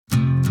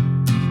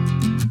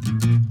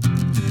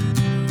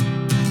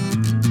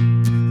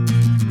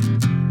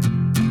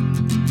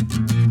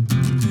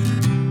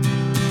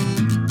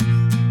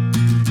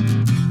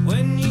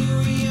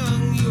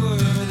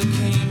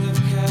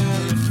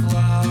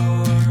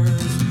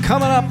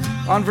Coming up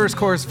on Verse,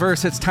 Chorus,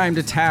 Verse, it's time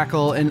to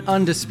tackle an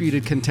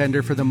undisputed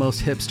contender for the most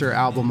hipster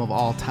album of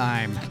all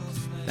time.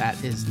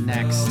 That is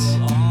next.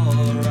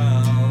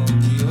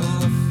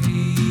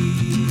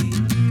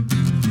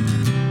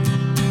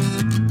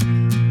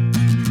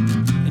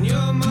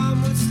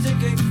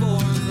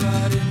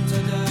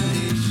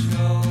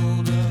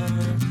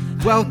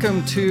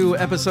 Welcome to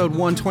episode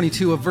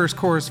 122 of Verse,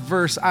 Chorus,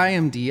 Verse. I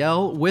am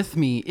DL. With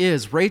me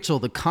is Rachel,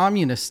 the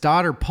communist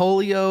daughter,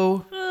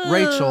 polio.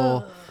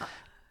 Rachel,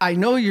 I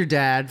know your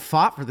dad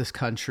fought for this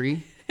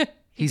country.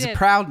 He's a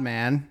proud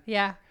man.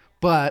 Yeah.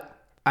 But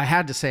I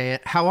had to say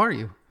it. How are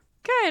you?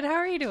 Good. How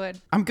are you doing?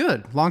 I'm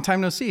good. Long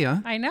time no see, huh?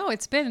 I know.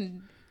 It's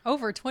been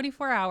over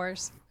 24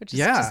 hours, which is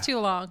just too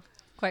long,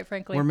 quite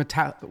frankly. We're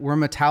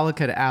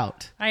Metallica'd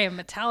out. I am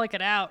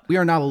Metallica'd out. We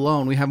are not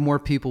alone. We have more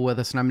people with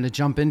us, and I'm going to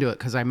jump into it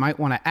because I might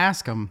want to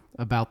ask them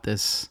about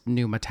this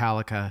new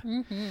Metallica.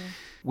 Mm-hmm.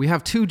 We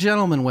have two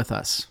gentlemen with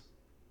us.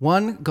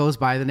 One goes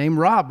by the name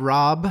Rob.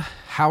 Rob,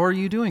 how are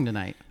you doing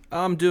tonight?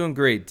 I'm doing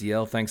great,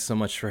 DL. Thanks so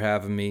much for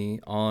having me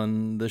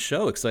on the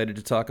show. Excited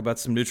to talk about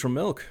some neutral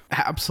milk.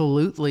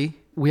 Absolutely.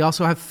 We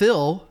also have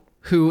Phil,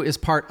 who is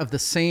part of the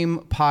same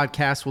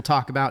podcast we'll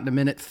talk about in a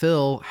minute.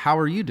 Phil, how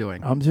are you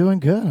doing? I'm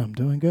doing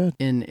good.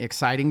 In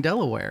exciting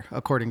Delaware,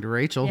 according to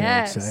Rachel.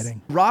 Yes. Very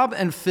exciting. Rob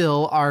and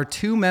Phil are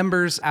two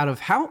members out of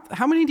how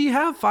many do you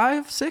have?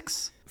 5,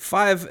 6?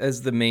 5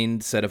 as the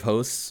main set of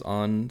hosts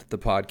on the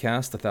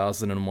podcast,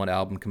 1001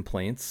 Album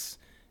Complaints.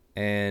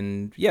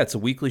 And yeah, it's a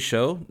weekly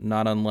show,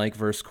 not unlike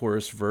Verse,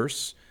 Chorus,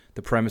 Verse.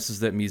 The premise is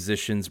that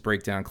musicians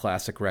break down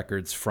classic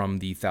records from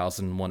the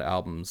 1001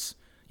 albums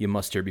you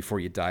must hear before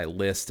you die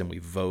list, and we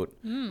vote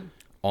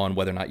on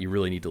whether or not you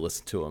really need to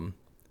listen to them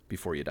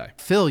before you die.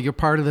 Phil, you're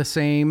part of the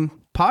same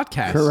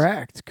podcast.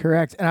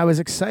 Correct. And I was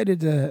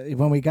excited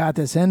when we got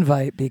this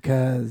invite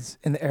because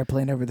in the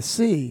Airplane Over the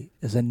Sea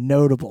is a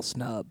notable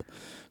snub.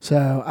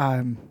 So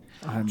I'm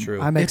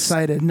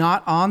excited. It's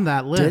not on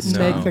that list.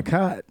 Didn't make the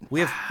cut.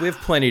 We have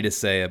plenty to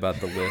say about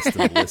the list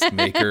and the list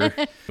maker.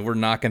 We're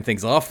knocking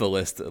things off the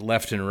list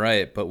left and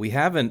right, but we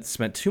haven't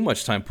spent too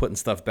much time putting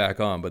stuff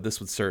back on, but this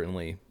would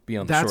certainly be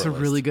on the short list. That's a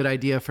really good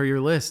idea for your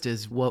list,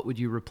 is what would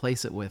you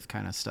replace it with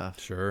kind of stuff.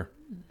 Sure.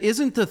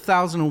 Isn't the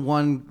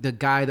 1001, the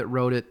guy that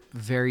wrote it,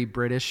 very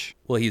British?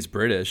 Well, he's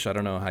British. I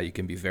don't know how you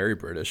can be very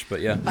British,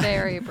 but yeah.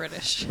 Very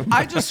British.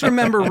 I just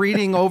remember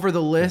reading over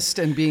the list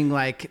and being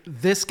like,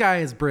 this guy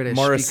is British.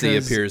 Morrissey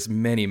appears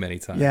many, many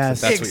times.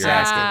 Yes. If that's what you're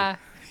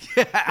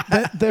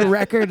asking. The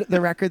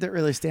record that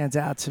really stands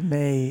out to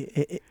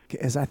me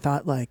is I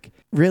thought, like,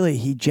 really,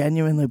 he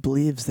genuinely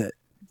believes that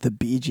the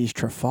Bee Gees'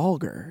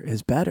 Trafalgar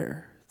is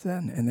better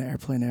than In the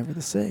Airplane Over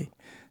the Sea.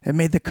 It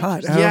made the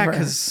cut. Yeah,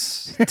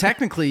 because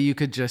technically you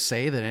could just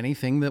say that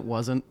anything that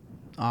wasn't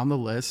on the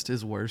list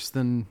is worse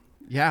than...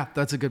 Yeah,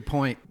 that's a good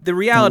point. The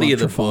reality of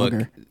the Trafalgar.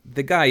 book,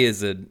 the guy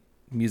is a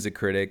music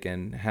critic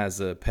and has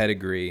a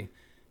pedigree.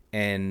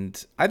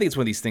 And I think it's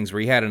one of these things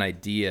where he had an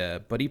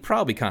idea, but he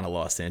probably kind of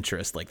lost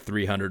interest like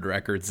 300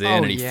 records in,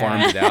 and he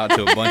farmed it out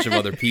to a bunch of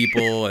other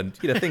people, and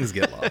things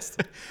get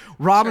lost.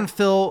 Rob and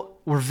Phil,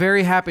 we're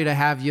very happy to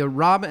have you.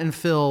 Rob and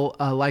Phil,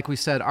 like we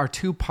said, are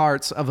two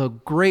parts of a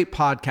great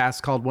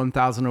podcast called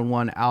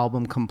 1001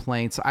 Album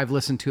Complaints. I've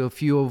listened to a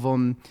few of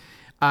them.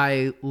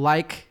 I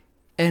like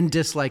and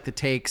dislike the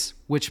takes,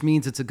 which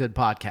means it's a good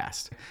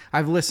podcast.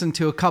 I've listened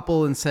to a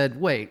couple and said,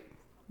 wait,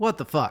 what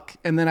the fuck?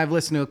 And then I've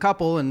listened to a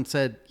couple and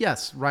said,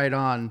 yes, right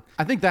on.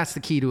 I think that's the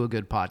key to a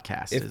good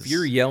podcast. If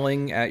you're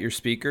yelling at your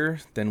speaker,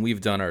 then we've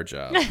done our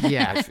job.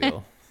 Yeah. I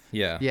feel.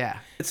 Yeah. Yeah.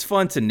 It's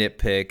fun to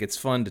nitpick. It's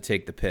fun to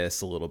take the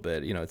piss a little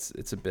bit.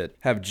 It's a bit,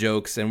 have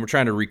jokes, and we're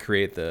trying to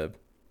recreate the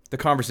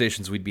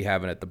conversations we'd be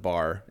having at the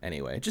bar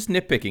anyway. Just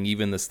nitpicking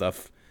even the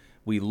stuff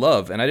we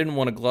love. And I didn't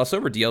want to gloss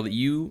over, DL, that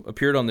you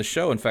appeared on the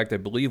show. In fact, I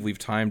believe we've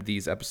timed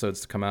these episodes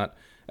to come out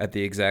at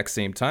the exact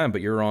same time,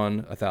 but you're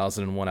on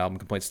 1001 Album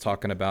Complaints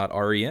talking about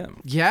REM.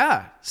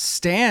 Yeah.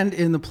 Stand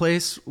in the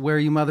place where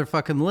you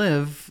motherfucking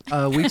live.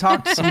 We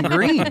talked some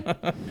Green.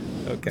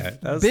 Okay.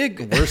 That was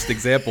the worst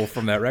example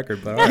from that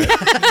record, but all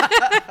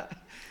right.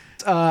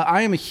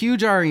 I am a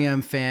huge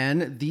REM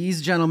fan.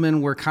 These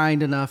gentlemen were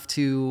kind enough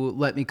to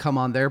let me come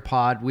on their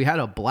pod. We had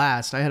a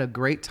blast. I had a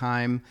great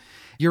time.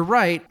 You're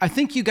right. I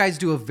think you guys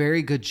do a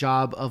very good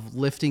job of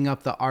lifting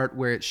up the art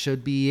where it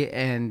should be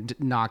and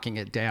knocking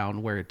it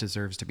down where it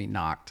deserves to be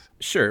knocked.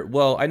 Sure.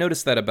 Well, I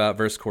noticed that about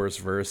Verse, Chorus,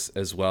 Verse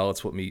as well.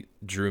 It's what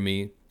drew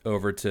me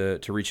over to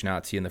reaching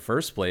out to you in the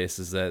first place,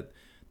 is that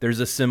there's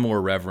a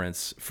similar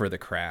reverence for the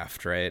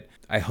craft, right?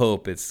 I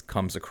hope it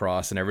comes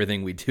across in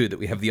everything we do that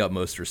we have the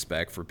utmost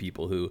respect for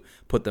people who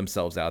put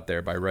themselves out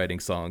there by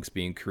writing songs,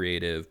 being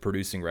creative,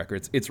 producing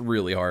records. It's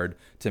really hard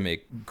to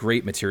make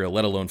great material,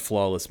 let alone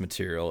flawless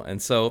material.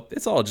 And so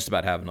it's all just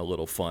about having a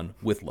little fun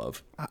with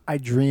love. I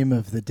dream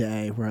of the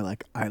day where,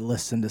 like, I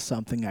listen to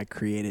something I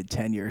created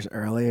 10 years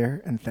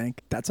earlier and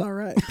think, that's all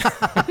right.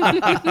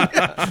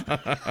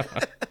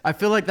 I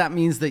feel like that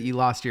means that you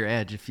lost your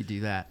edge if you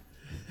do that.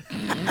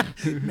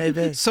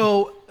 Maybe.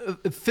 So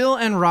Phil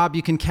and Rob,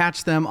 you can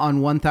catch them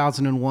on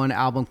 1001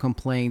 Album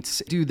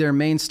Complaints, do their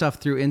main stuff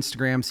through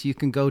Instagram. So you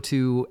can go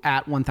to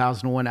at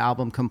 1001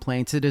 Album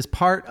Complaints. It is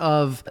part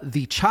of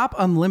the Chop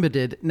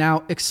Unlimited.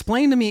 Now,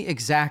 explain to me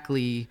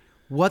exactly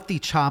what the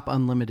Chop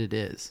Unlimited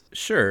is.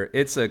 Sure.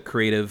 It's a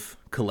creative,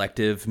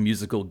 collective,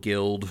 musical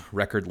guild,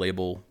 record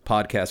label,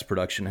 podcast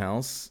production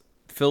house.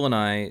 Phil and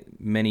I,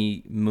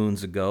 many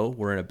moons ago,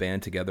 were in a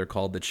band together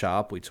called The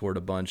Chop. We toured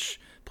a bunch,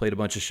 played a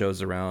bunch of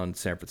shows around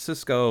San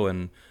Francisco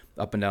and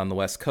up and down the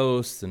West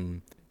Coast,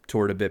 and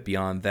toured a bit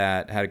beyond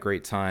that, had a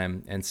great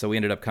time. And so we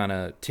ended up kind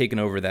of taking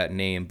over that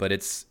name. But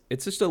it's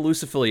just a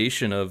loose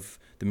affiliation of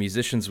the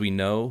musicians we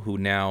know who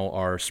now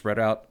are spread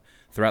out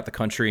throughout the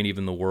country and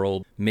even the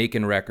world,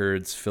 making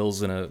records.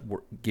 Phil's in a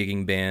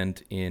gigging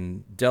band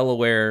in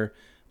Delaware.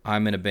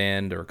 I'm in a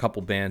band or a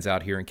couple bands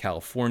out here in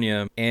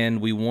California,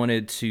 and we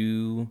wanted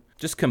to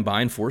just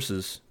combine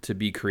forces to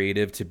be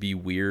creative, to be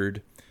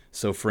weird.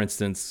 So for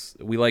instance,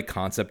 we like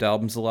concept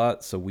albums a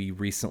lot. So we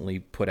recently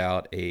put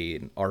out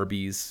an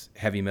Arby's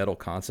heavy metal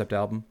concept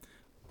album.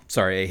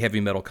 Sorry, a heavy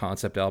metal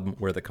concept album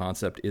where the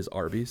concept is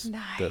Arby's,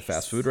 the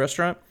fast food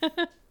restaurant.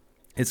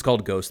 It's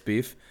called Ghost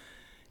Beef.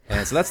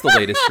 And so that's the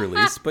latest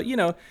release. But, you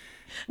know,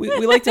 we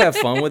like to have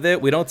fun with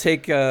it. We don't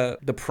take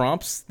the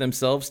prompts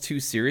themselves too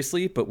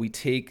seriously, but we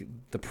take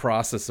the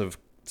process of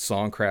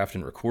songcraft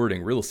and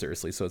recording real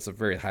seriously. So it's a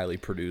very highly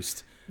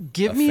produced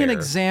Give me an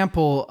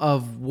example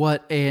of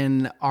what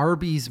an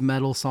Arby's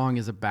metal song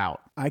is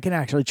about. I can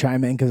actually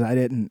chime in because I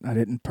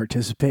didn't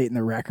participate in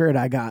the record.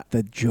 I got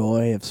the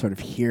joy of sort of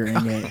hearing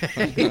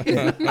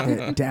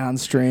it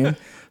downstream.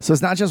 So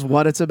it's not just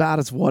what it's about,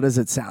 it's what does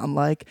it sound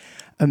like.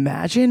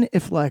 Imagine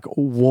if like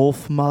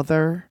Wolf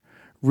Mother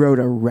wrote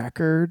a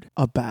record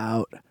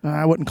about,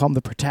 I wouldn't call him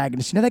the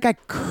protagonist. You know that guy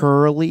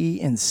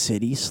Curly in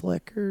City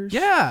Slickers?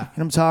 Yeah. You know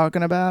what I'm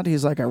talking about?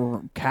 He's like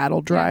a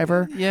cattle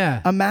driver.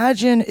 Yeah.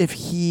 Imagine if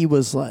he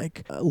was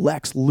like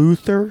Lex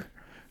Luthor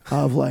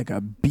of like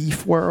a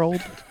beef world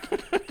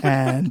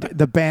and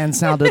the band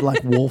sounded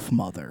like Wolf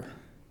Mother.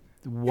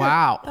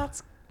 Wow.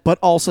 But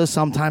also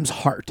sometimes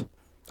Heart.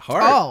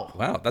 Heart. Oh.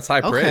 Wow, that's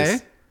high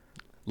praise.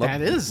 That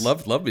is.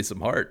 Love me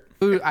some Heart.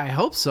 Ooh, I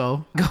hope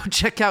so. Go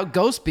check out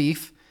Ghost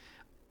Beef,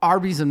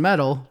 Arby's and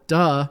Metal,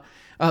 duh.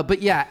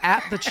 But yeah,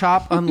 at the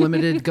Chop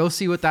Unlimited, go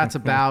see what that's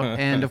about.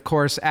 And of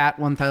course, at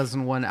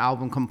 1001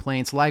 Album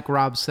Complaints, like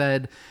Rob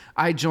said,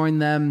 I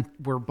joined them.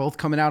 We're both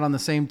coming out on the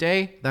same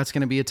day. That's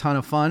going to be a ton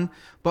of fun.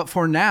 But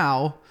for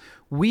now,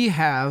 we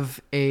have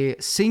a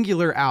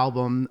singular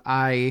album.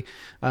 I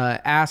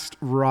asked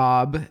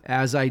Rob,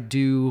 as I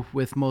do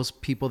with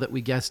most people that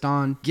we guest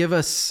on, give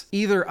us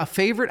either a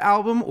favorite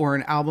album or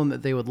an album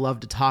that they would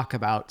love to talk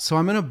about. So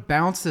I'm going to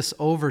bounce this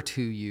over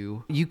to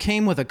you. You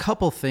came with a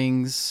couple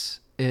things.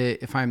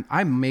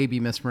 I may be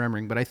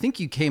misremembering, but I think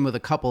you came with a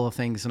couple of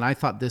things, and I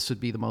thought this would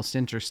be the most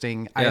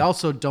interesting. Yeah. I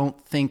also don't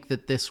think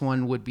that this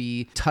one would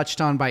be touched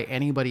on by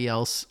anybody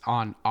else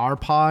on our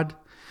pod.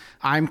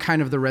 I'm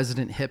kind of the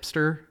resident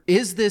hipster.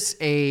 Is this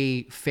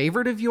a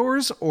favorite of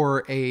yours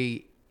or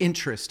a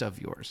interest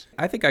of yours?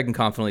 I think I can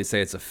confidently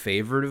say it's a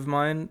favorite of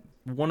mine.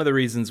 One of the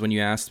reasons when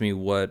you asked me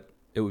what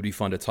it would be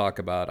fun to talk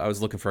about, I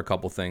was looking for a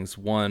couple things.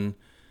 One,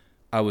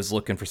 I was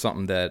looking for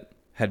something that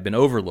had been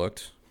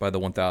overlooked by the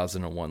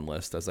 1001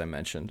 list, as I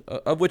mentioned,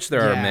 of which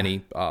there are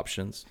many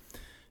options.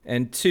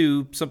 And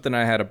two, something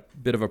I had a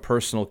bit of a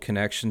personal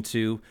connection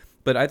to.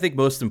 But I think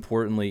most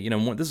importantly, you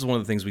know, this is one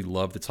of the things we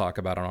love to talk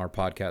about on our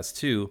podcast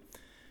too,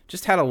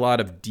 just had a lot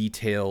of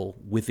detail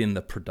within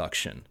the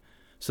production.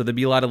 So there'd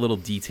be a lot of little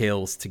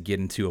details to get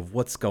into of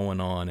what's going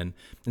on and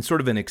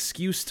sort of an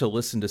excuse to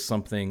listen to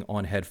something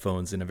on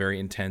headphones in a very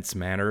intense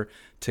manner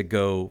to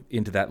go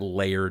into that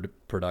layered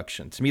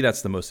production. To me,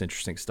 that's the most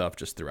interesting stuff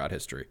just throughout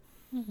history.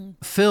 Mm-hmm.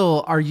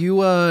 Phil, are you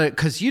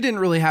because you didn't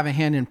really have a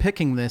hand in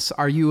picking this,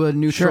 are you a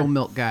neutral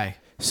milk guy?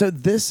 So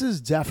this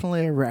is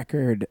definitely a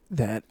record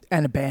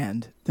and a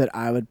band that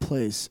I would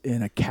place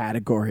in a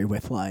category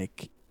with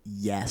like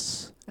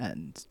Yes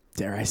and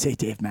dare I say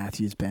Dave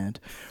Matthews Band,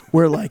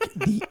 where like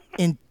the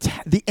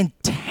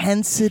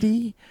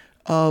intensity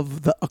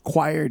of the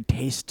acquired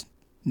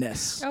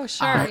tasteness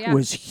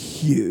was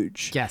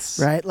huge. Yes.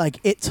 Right? Like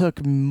it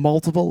took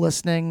multiple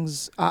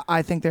listenings.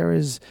 I think there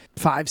was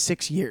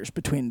 5-6 years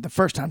between the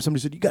first time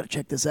somebody said, you got to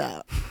check this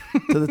out,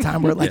 to the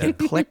time where like it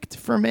clicked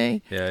for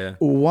me. Yeah.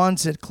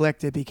 Once it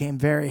clicked, it became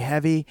very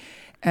heavy.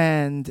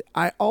 And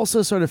I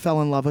also sort of fell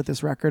in love with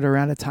this record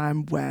around a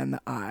time when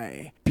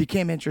I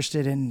became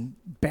interested in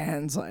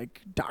bands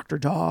like Dr.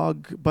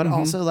 Dog, but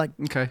also like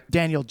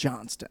Daniel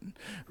Johnston,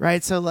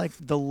 right? So like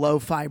the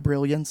lo-fi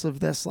brilliance of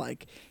this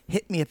like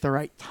hit me at the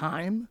right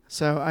time.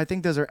 So I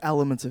think those are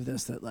elements of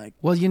this that like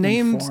you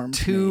named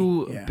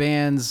two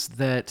bands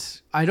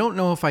that I don't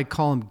know if I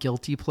call them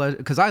guilty pleasure,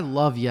 because I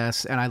love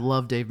Yes and I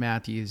love Dave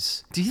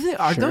Matthews. Do you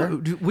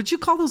think would you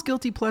call those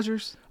guilty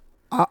pleasures?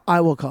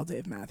 I will call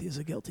Dave Matthews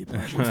a guilty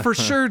pleasure. For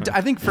sure. I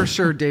think for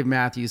sure Dave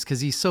Matthews,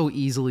 because he's so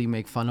easily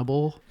make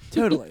funnable.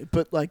 Totally.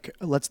 But like,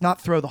 let's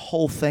not throw the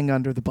whole thing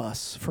under the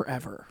bus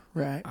forever,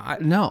 right?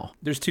 No.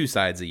 There's two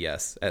sides of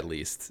Yes, at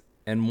least.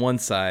 And one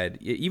side,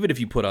 even if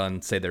you put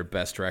on, say, their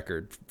best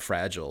record,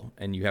 Fragile,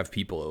 and you have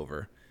people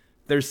over,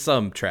 there's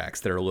some tracks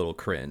that are a little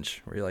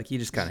cringe where you're like, you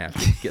just kind of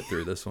have to get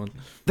through this one.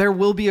 There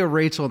will be a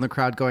Rachel in the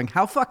crowd going,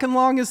 how fucking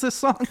long is this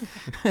song?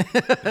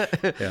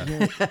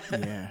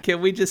 Yeah.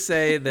 Can we just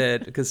say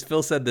that, because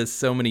Phil said this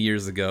so many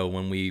years ago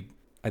when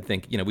I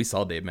think, we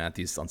saw Dave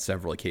Matthews on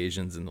several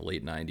occasions in the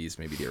late 90s,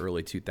 maybe the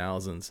early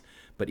 2000s.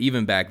 But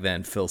even back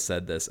then, Phil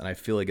said this, and I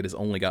feel like it has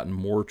only gotten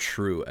more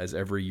true as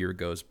every year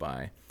goes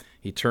by.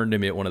 He turned to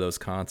me at one of those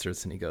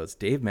concerts and he goes,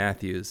 Dave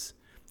Matthews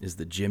is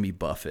the Jimmy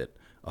Buffett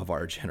of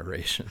our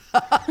generation.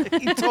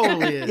 He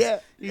totally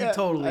is. He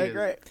totally is.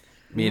 Agree.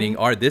 Meaning,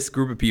 this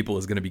group of people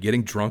is going to be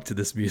getting drunk to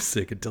this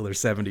music until they're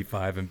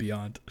 75 and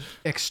beyond.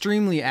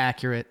 Extremely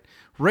accurate.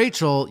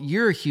 Rachel,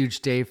 you're a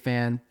huge Dave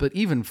fan, but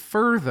even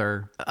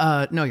further,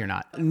 no, you're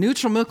not.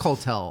 Neutral Milk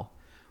Hotel.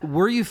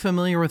 Were you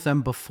familiar with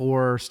them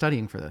before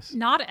studying for this?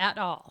 Not at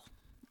all.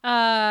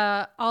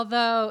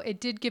 Although it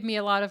did give me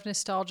a lot of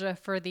nostalgia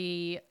for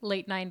the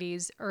late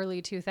 90s,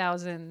 early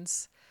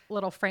 2000s,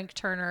 little Frank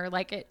Turner.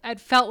 Like it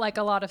felt like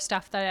a lot of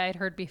stuff that I had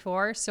heard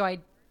before, so I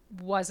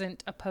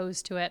wasn't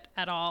opposed to it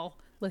at all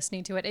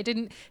listening to it.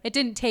 It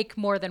didn't take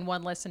more than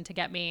one listen to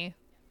get me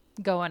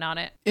going on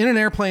it. In an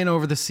Airplane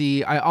Over the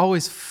Sea, I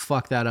always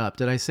fuck that up.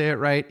 Did I say it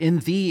right? In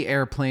the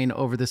Airplane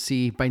Over the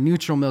Sea by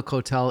Neutral Milk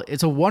Hotel.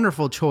 It's a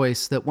wonderful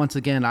choice that, once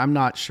again, I'm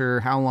not sure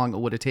how long it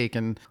would have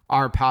taken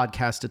our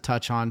podcast to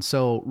touch on.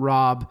 So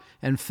Rob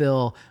and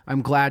Phil,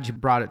 I'm glad you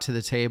brought it to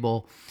the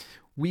table.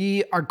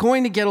 We are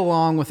going to get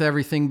along with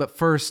everything, but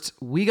first,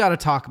 we got to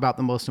talk about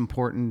the most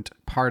important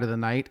part of the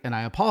night. And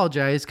I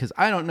apologize because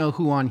I don't know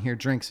who on here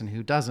drinks and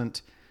who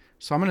doesn't.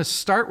 So I'm going to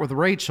start with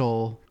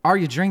Rachel. Are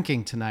you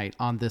drinking tonight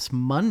on this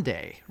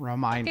Monday?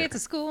 Reminder. It's a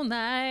school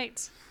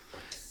night.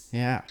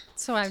 Yeah.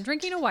 So I'm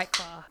drinking a White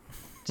Claw.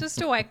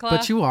 Just a White Claw.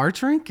 But you are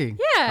drinking.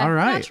 Yeah. All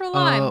right. Natural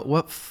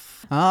lime.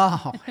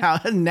 How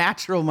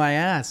natural my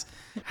ass.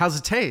 How's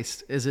it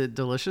taste? Is it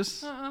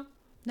delicious?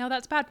 No,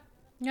 that's bad.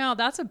 No,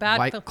 that's a bad.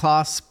 White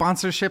Claw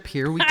sponsorship.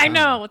 Here we go. I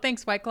know.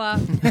 Thanks, White Claw.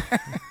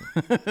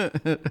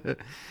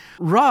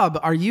 Rob,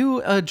 are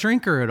you a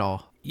drinker at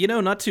all?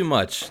 Not too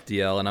much,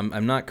 DL, and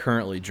I'm not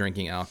currently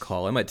drinking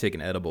alcohol. I might take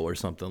an edible or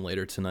something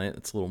later tonight.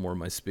 It's a little more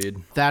my speed.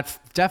 That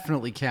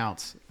definitely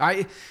counts.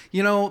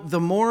 The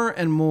more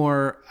and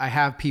more I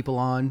have people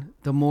on,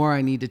 the more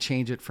I need to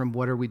change it from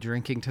what are we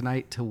drinking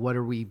tonight to what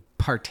are we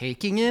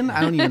partaking in?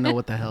 I don't even know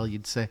what the hell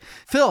you'd say.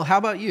 Phil, how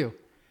about you?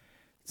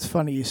 It's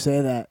funny you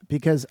say that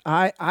because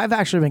I've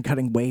actually been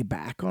cutting way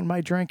back on my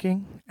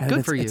drinking. And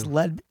Good for you. It's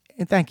led,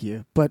 thank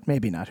you, but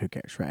maybe not. Who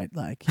cares, right?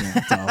 Like,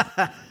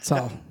 it's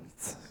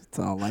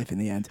all life in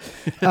the end.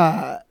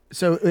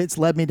 So it's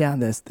led me down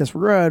this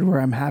road where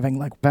I'm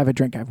having if I have a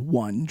drink, I have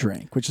one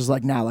drink, which is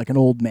now like an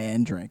old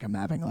man drink. I'm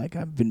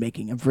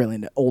really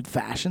into old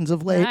fashions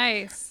of late.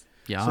 Nice.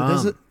 Yeah. So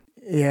this is,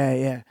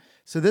 yeah.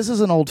 So this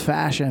is an old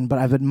fashioned, but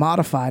I've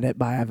modified it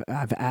by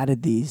I've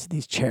added these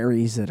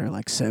cherries that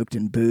are soaked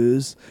in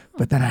booze,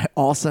 but then I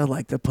also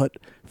like to put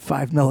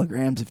 5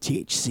 milligrams of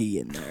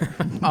THC in there.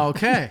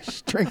 Okay.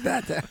 Just drink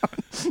that down.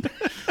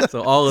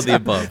 So all of the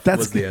above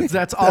was the answer.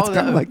 That's all.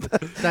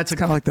 That's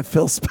kind of like the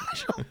Phil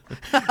special,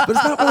 but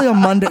it's not really a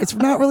Monday. It's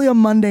not really a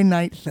Monday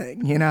night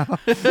thing,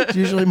 It's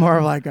usually more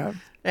of like a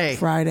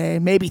Friday,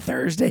 maybe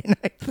Thursday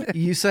night thing.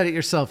 You said it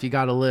yourself. You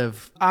got to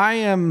live. I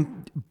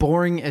am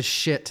boring as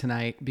shit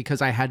tonight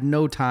because I had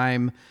no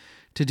time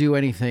to do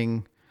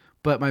anything,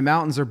 but my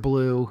mountains are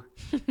blue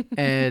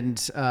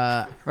and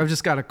I've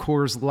just got a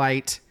Coors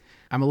Light.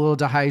 I'm a little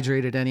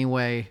dehydrated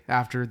anyway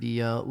after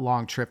the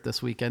long trip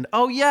this weekend.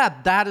 Oh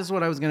yeah, that is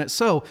what I was going to.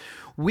 So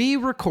we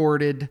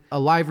recorded a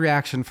live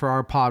reaction for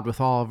our pod with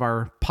all of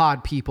our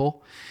pod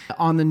people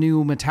on the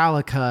new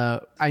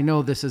Metallica. I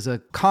know this is a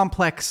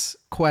complex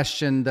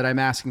question that I'm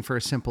asking for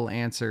a simple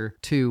answer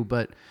to,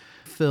 but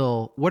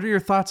Phil, what are your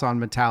thoughts on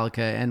Metallica,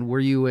 and were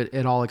you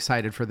at all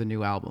excited for the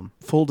new album?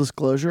 Full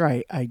disclosure,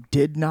 I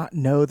did not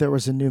know there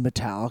was a new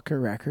Metallica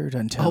record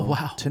until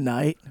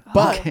tonight,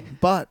 but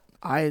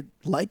I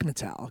like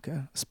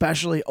Metallica,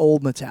 especially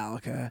old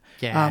Metallica.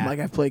 Yeah.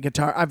 I've played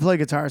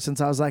guitar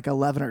since I was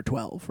 11 or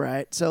 12,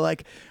 right? So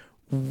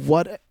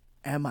what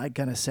am I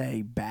going to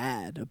say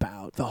bad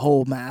about the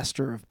whole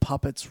Master of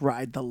Puppets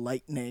Ride the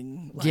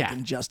Lightning,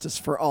 Injustice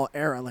for All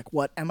era?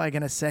 What am I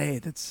going to say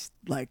that's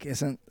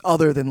isn't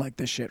other than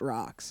this shit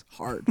rocks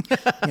hard,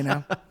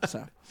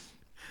 So.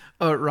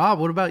 Rob,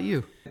 what about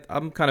you?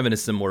 I'm kind of in a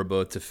similar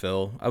boat to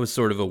Phil. I was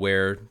sort of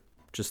aware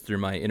just through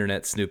my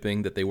internet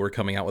snooping that they were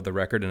coming out with a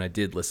record, and I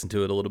did listen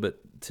to it a little bit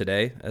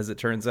today, as it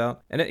turns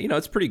out. And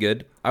it's pretty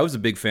good. I was a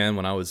big fan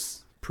when I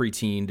was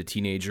preteen to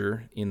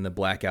teenager in the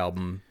Black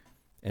Album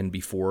and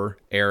before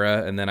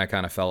era, and then I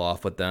kind of fell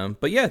off with them.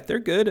 But yeah, they're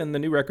good, and the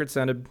new record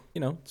sounded,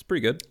 it's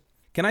pretty good.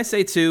 Can I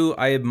say, too,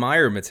 I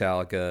admire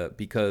Metallica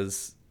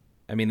because,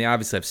 they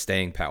obviously have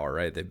staying power,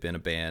 right? They've been a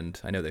band.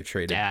 I know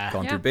they've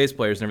gone through bass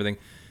players and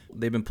everything.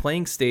 They've been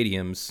playing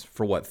stadiums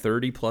for,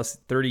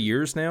 30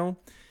 years now?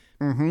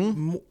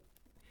 Mm-hmm.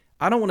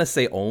 I don't want to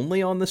say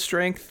only on the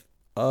strength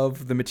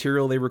of the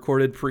material they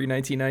recorded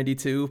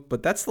pre-1992,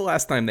 but that's the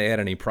last time they had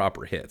any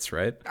proper hits,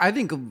 right? I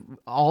think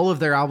all of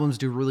their albums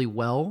do really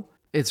well.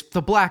 It's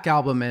the Black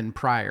Album and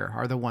prior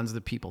are the ones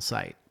that people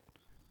cite.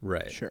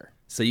 Right. Sure.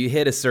 So you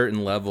hit a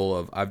certain level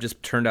of, I've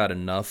just turned out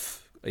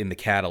enough in the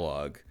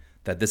catalog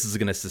that this is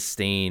going to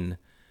sustain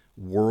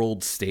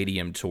world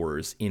stadium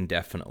tours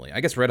indefinitely. I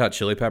guess Red Hot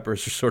Chili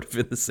Peppers are sort of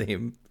in the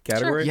same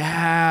category.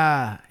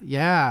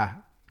 Yeah.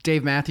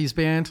 Dave Matthews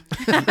Band.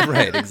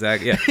 Right,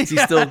 exactly. Yeah. Is he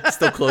still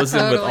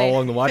closing with Totally. All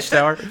Along the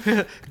Watchtower?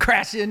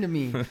 Crash into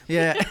me.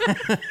 Yeah.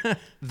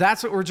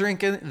 That's what we're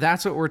drinking.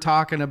 That's what we're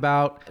talking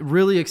about.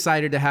 Really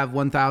excited to have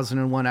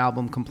 1001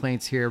 Album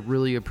Complaints here.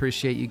 Really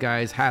appreciate you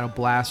guys. Had a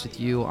blast with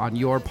you on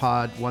your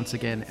pod. Once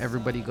again,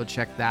 everybody go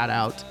check that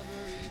out.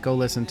 Go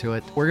listen to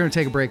it. We're going to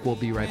take a break. We'll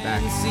be right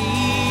back.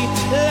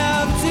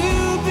 Love to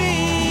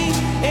be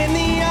in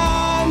the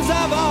arms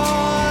of all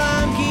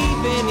I'm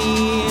keeping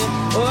here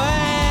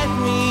with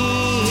me.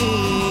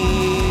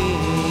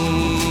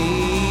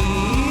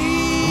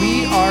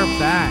 We are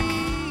back.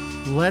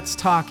 Let's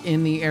talk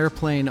In the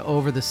Airplane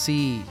Over the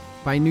Sea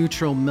by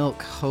Neutral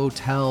Milk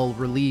Hotel,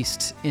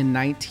 released in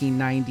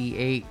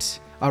 1998.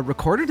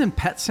 Recorded in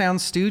Pet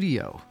Sound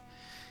Studio.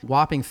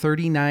 Whopping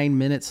 39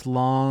 minutes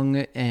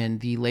long,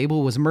 and the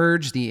label was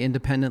merged, the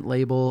independent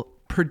label.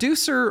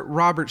 Producer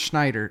Robert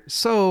Schneider.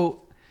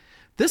 So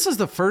this is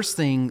the first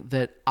thing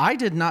that I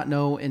did not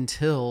know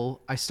until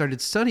I started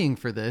studying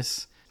for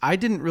this. I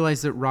didn't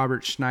realize that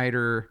Robert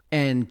Schneider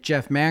and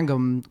Jeff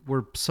Mangum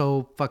were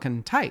so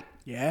fucking tight.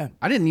 Yeah.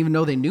 I didn't even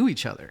know they knew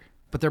each other,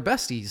 but they're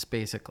besties,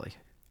 basically.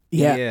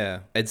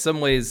 Yeah. In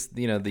some ways,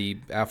 the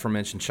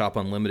aforementioned Shop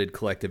Unlimited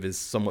collective is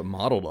somewhat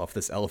modeled off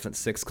this Elephant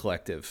Six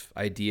collective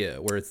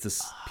idea, where it's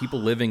this people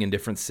living in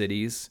different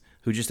cities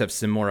who just have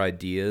similar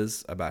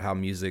ideas about how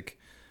music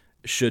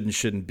should and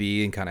shouldn't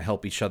be, and kind of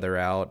help each other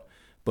out,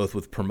 both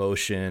with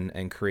promotion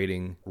and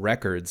creating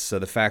records. So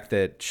the fact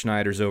that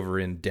Schneider's over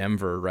in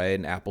Denver, right,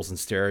 and Apples and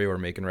Stereo are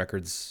making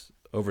records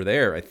over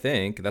there, I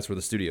think that's where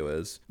the studio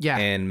is. Yeah.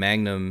 And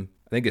Magnum,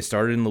 I think it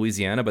started in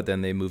Louisiana, but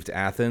then they moved to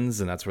Athens,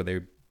 and that's where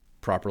they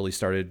properly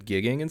started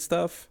gigging and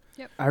stuff.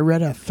 I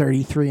read a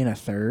 33 and a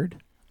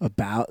third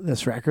about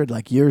this record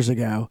like years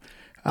ago.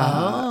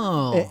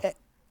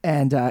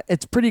 And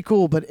it's pretty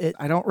cool, but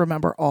I don't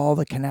remember all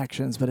the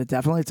connections, but it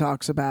definitely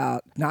talks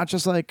about not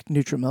just like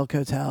Neutral Milk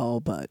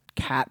Hotel, but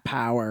Cat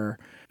Power.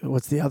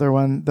 What's the other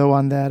one? The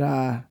one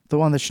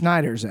that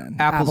Schneider's in.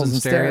 Apples and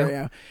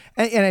Stereo.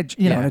 And it,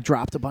 and it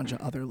dropped a bunch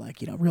of other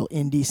real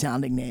indie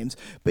sounding names.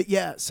 But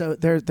yeah, so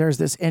there's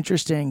this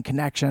interesting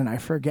connection. I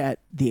forget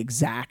the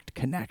exact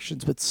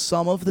connections, but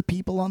some of the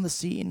people on the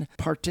scene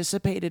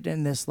participated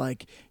in this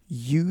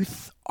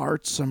youth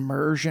arts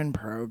immersion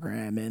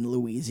program in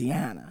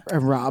Louisiana.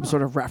 And Rob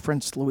sort of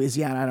referenced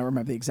Louisiana. I don't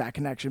remember the exact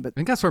connection, but I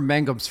think that's where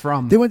Mangum's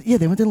from. they went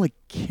to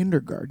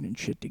kindergarten and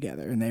shit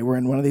together, and they were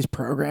in one of these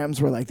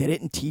programs where they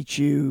didn't teach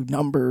you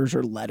numbers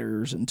or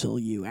letters until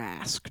you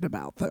asked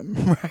about them,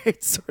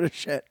 right? Sort of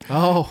shit.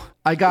 Oh,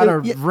 I got a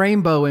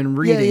rainbow in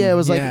reading. Yeah, it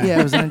was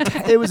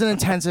it was an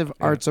intensive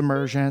arts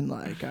immersion,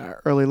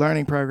 early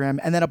learning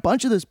program, and then a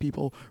bunch of those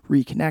people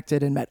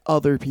reconnected and met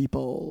other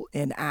people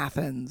in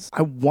Athens.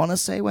 I want to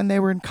say when they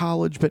were in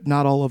college, but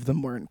not all of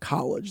them were in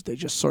college. They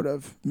just sort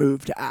of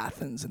moved to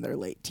Athens in their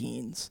late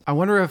teens. I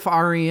wonder if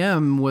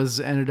REM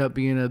ended up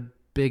being a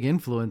big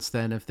influence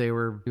then, if they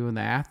were doing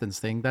the Athens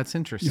thing. That's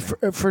interesting.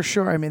 For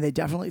sure. I mean, they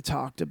definitely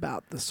talked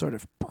about the sort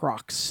of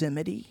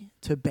proximity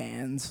to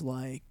bands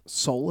like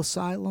Soul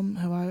Asylum,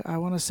 who I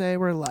want to say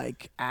were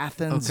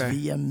Athens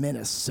via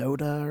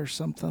Minnesota or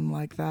something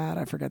like that.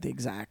 I forgot the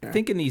exact. I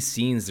think in these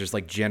scenes, there's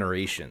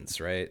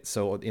generations, right?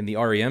 So in the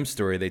REM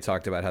story, they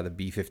talked about how the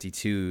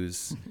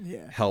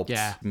B-52s helped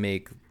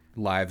make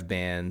live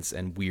bands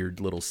and weird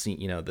little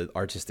scene, the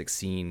artistic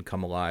scene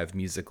come alive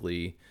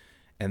musically.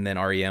 And then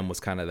REM was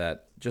kind of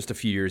that just a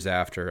few years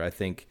after. I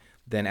think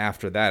then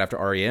after that, after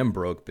REM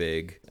broke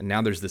big, and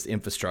now there's this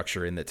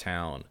infrastructure in the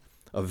town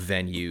of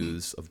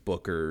venues, of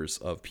bookers,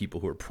 of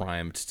people who are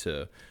primed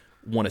to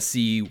want to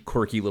see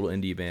quirky little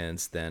indie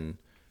bands. Then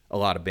a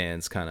lot of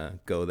bands kind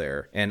of go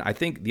there. And I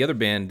think the other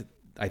band,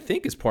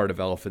 is part of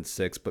Elephant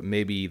Six, but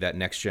maybe that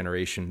next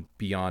generation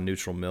beyond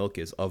Neutral Milk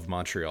is Of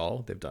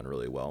Montreal. They've done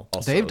really well.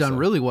 They've done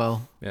really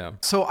well. Yeah.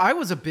 So I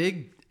was a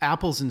big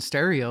Apples and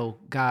Stereo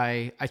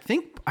guy. I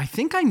think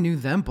I knew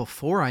them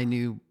before I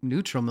knew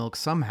Neutral Milk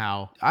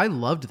somehow. I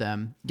loved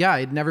them. Yeah,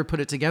 I'd never put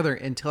it together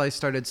until I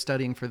started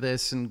studying for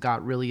this and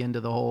got really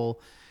into the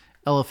whole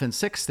Elephant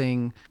Six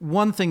thing.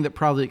 One thing that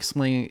probably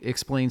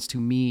explains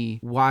to me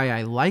why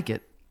I like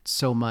it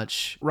so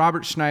much.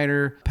 Robert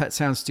Schneider, Pet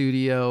Sound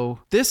Studio.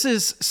 This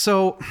is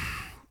so...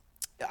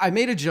 I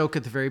made a joke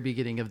at the very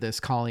beginning of this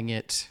calling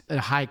it a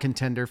high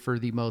contender for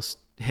the most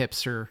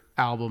hipster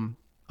album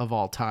of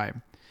all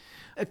time.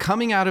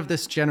 Coming out of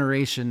this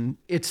generation,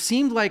 it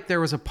seemed like there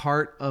was a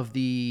part of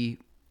the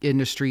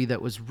industry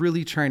that was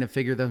really trying to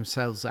figure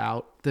themselves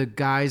out. The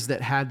guys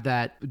that had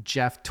that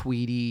Jeff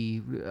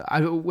Tweedy...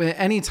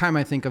 anytime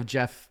I think of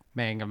Jeff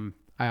Mangum,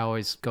 I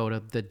always go to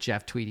the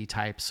Jeff Tweedy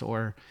types,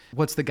 or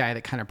what's the guy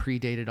that kind of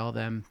predated all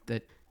them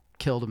that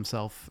killed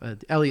himself?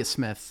 Elliott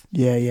Smith.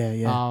 Yeah.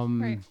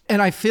 Right.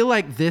 And I feel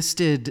like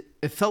it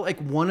felt like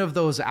one of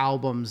those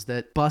albums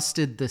that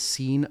busted the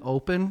scene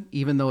open,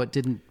 even though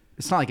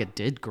it's not like it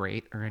did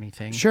great or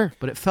anything. Sure.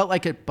 But it felt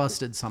like it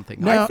busted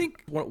something. No. I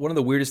think one of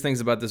the weirdest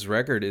things about this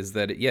record is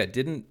that it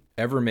didn't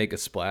ever make a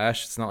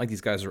splash. It's not like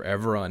these guys were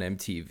ever on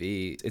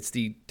MTV. It's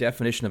the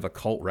definition of a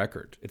cult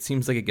record. It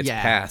seems like it gets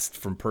passed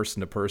from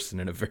person to person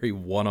in a very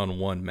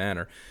one-on-one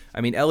manner.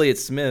 I mean, Elliott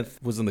Smith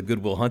was on the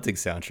Good Will Hunting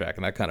soundtrack,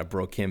 and that kind of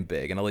broke him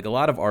big. And like a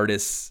lot of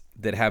artists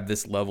that have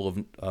this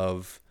level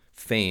of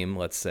fame,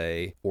 let's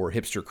say, or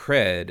hipster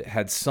cred,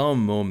 had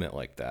some moment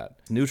like that.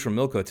 Neutral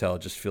Milk Hotel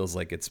just feels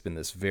like it's been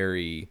this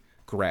very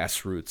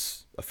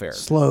grassroots affair.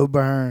 Slow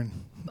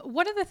burn.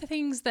 One of the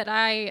things that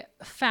I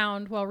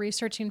found while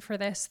researching for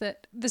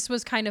that this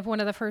was kind of one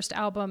of the first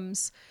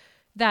albums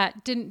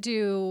that didn't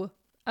do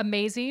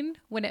amazing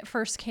when it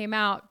first came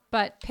out,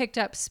 but picked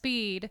up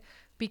speed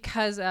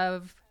because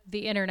of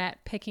the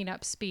internet picking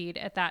up speed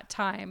at that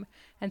time.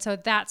 And so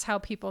that's how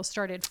people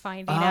started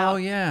finding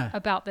out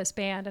about this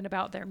band and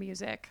about their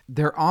music.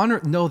 They're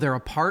a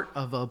part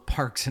of a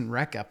Parks and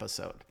Rec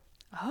episode.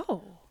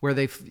 Oh. Where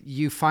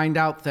you find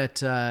out that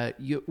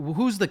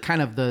who's the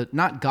kind of the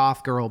not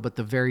goth girl, but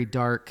the very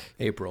dark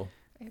April.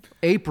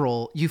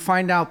 You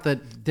find out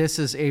that this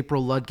is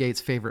April Ludgate's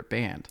favorite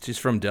band. She's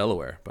from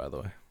Delaware, by the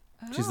way.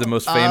 She's the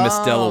most famous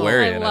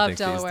Delawarean, I think,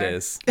 Delaware.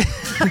 these days.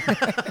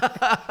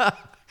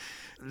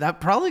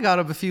 That probably got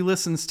up a few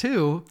listens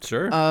too.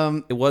 Sure.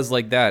 It was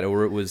like that,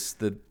 or it was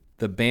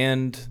the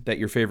band that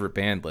your favorite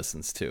band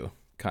listens to,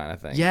 kind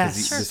of thing.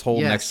 Yes. This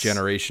whole next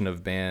generation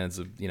of bands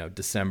of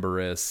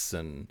Decemberists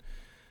and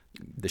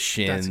the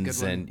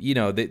Shins and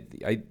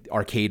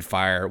Arcade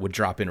Fire would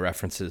drop in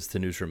references to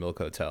Neutral Milk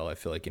Hotel, I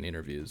feel like, in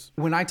interviews.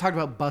 When I talk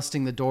about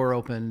busting the door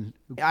open,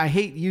 I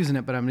hate using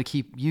it, but I'm going to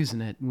keep using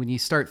it. When you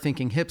start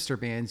thinking hipster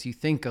bands, you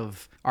think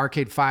of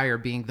Arcade Fire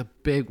being the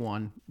big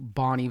one.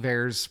 Bon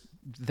Iver's,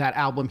 that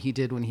album he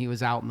did when he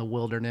was out in the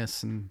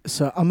wilderness. And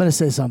So I'm going to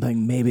say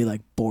something maybe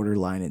like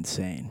borderline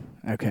insane,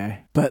 okay?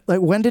 But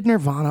like, when did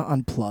Nirvana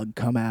Unplugged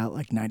come out?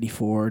 Like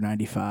 94,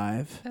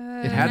 95?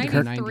 it had to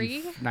be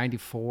 93?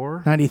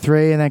 94.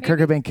 93, and then Kurt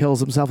Cobain kills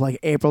himself like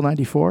April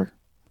 94,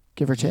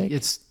 give or take.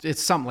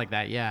 It's something like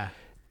that, yeah.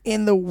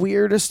 In the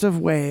weirdest of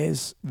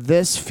ways,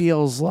 this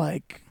feels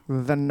like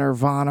the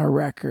Nirvana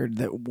record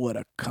that would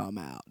have come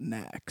out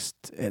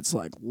next. It's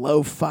like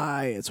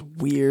lo-fi, it's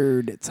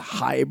weird, it's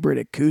hybrid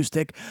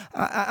acoustic.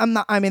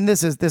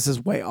 This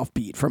is way off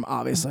beat from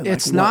obviously.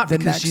 It's like not, the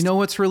because next. you know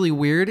what's really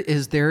weird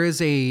is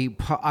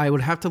I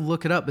would have to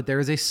look it up, but there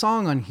is a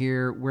song on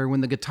here where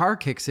when the guitar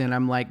kicks in,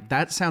 I'm like,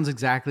 that sounds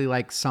exactly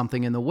like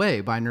Something in the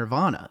Way by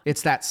Nirvana.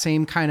 It's that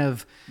same kind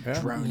of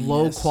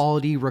low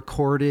quality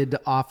recorded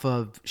off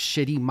of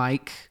shitty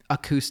mic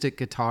acoustic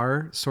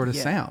guitar sort of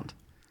sound.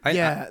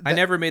 I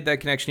never made that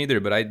connection either,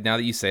 but now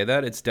that you say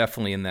that, it's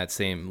definitely in that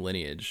same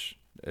lineage.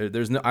 I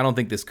don't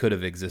think this could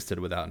have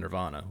existed without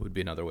Nirvana, would be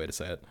another way to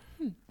say it.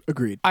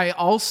 Agreed. I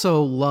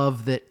also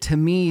love that, to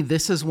me,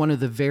 this is one of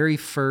the very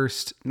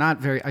first,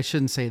 I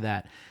shouldn't say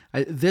that.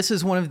 This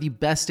is one of the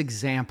best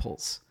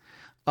examples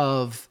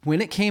of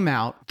when it came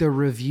out, the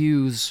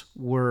reviews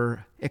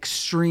were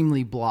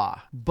extremely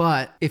blah.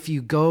 But if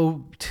you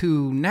go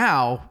to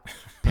now,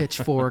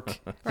 Pitchfork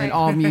and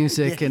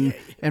AllMusic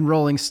and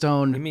Rolling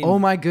Stone, oh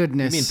my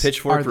goodness. You mean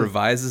Pitchfork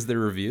revises their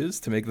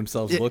reviews to make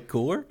themselves look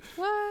cooler?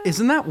 What?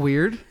 Isn't that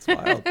weird? It's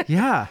wild.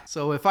 Yeah.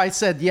 So if I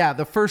said,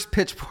 the first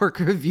Pitchfork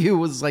review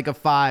was like a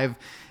 5,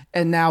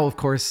 and now, of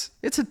course,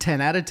 it's a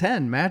 10 out of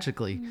 10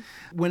 magically.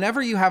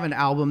 Whenever you have an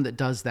album that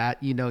does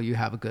that, you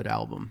have a good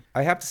album.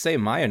 I have to say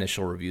my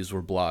initial reviews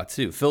were blah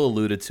too. Phil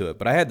alluded to it,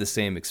 but I had the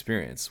same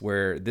experience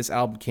where this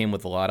album came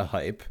with a lot of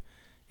hype.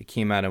 It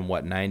came out in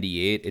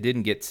 98? It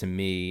didn't get to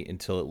me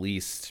until at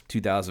least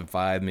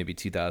 2005, maybe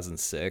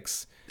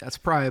 2006. That's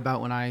probably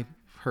about when I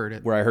heard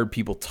it. Where I heard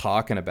people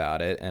talking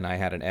about it, and I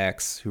had an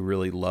ex who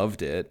really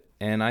loved it,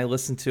 and I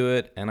listened to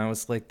it, and I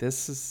was like,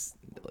 it's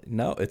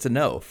a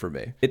no for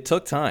me. It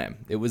took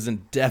time. It was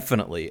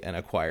definitely an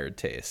acquired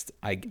taste.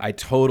 I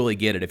totally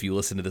get it if you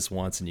listen to this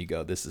once and you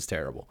go, this is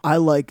terrible. I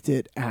liked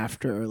it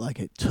after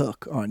it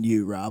took on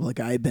you, Rob. Like,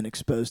 I had been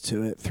exposed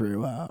to it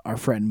through our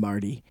friend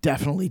Marty.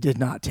 Definitely did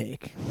not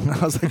take. I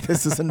was like,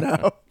 this is a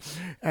no.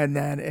 and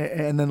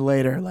then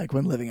later, like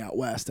when living out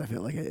west, I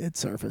feel like it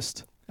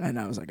surfaced, and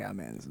I was like, oh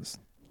man, this is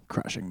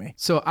crushing me.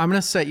 So I'm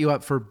going to set you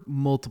up for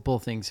multiple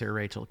things here,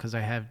 Rachel, because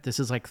this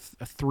is like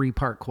a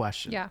 3-part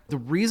question. Yeah. The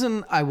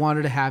reason I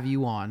wanted to have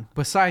you on,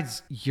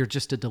 besides you're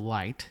just a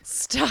delight,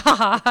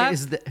 Stop.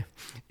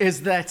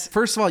 is that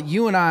first of all,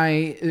 you and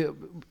I,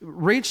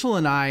 Rachel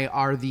and I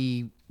are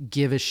the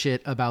give a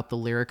shit about the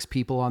lyrics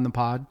people on the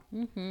pod.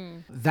 Mm-hmm.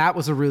 That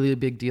was a really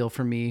big deal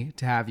for me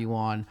to have you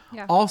on.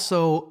 Yeah.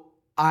 Also,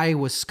 I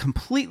was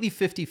completely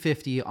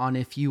 50-50 on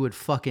if you would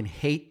fucking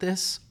hate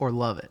this or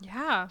love it.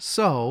 Yeah.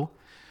 So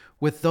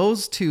with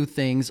those two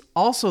things,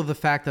 also the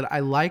fact that I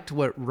liked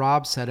what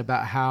Rob said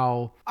about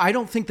how I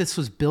don't think this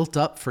was built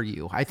up for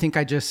you. I think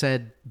I just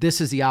said,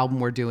 this is the album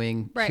we're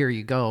doing. Right. Here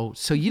you go.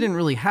 So you didn't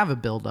really have a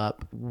build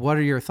up. What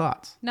are your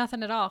thoughts?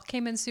 Nothing at all.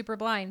 Came in super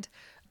blind.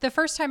 The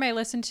first time I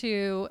listened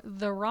to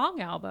the Wrong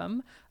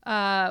album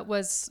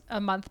was a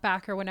month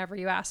back, or whenever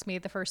you asked me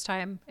the first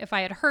time if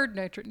I had heard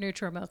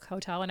Neutral Milk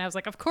Hotel. And I was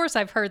like, of course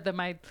I've heard them.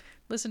 I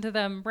listened to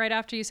them right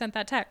after you sent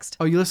that text.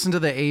 Oh, you listened to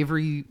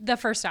the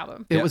first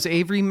album. It was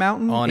Avery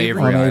Mountain? On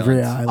Avery On Island.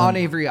 Avery Island. On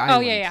Avery Island. Oh,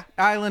 yeah.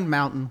 Island,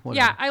 mountain,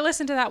 whatever. Yeah, I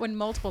listened to that one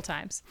multiple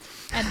times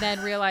and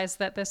then realized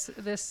that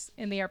this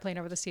In the Airplane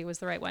Over the Sea was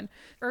the right one.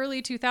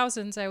 Early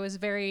 2000s, I was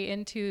very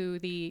into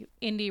the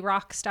indie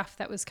rock stuff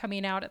that was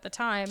coming out at the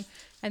time.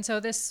 And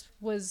so this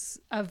was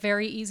a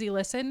very easy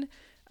listen.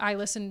 I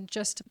listened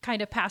just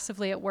kind of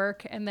passively at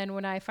work. And then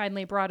when I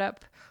finally brought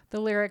up the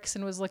lyrics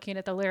and was looking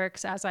at the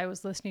lyrics as I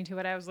was listening to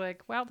it, I was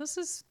like, wow, this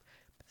is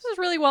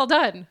really well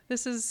done.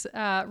 This is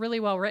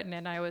really well written.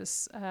 And I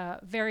was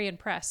very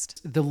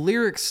impressed. The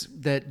lyrics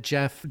that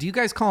Jeff, do you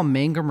guys call him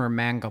Mangum or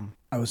Mangum?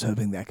 I was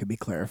hoping that could be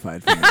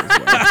clarified for me as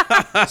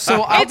well.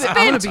 So I'm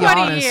going to be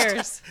 20 honest.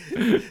 years.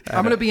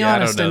 I'm going to be Yeah, I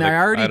don't honest, know and the- I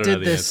already I don't know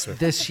did the this answer.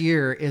 this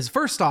year. Is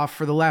first off,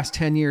 for the last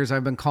 10 years,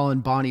 I've been calling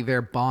Bon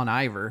Iver Bon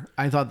Iver.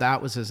 I thought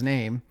that was his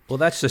name. Well,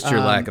 that's just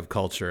your lack of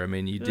culture. I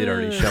mean, you did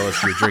already show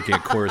us you're drinking a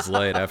Coors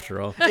Light after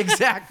all.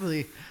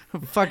 Exactly.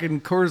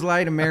 Fucking Coors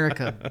Light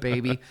America,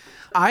 baby.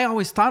 I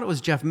always thought it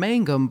was Jeff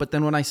Mangum, but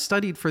then when I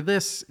studied for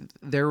this,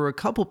 there were a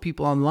couple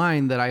people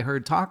online that I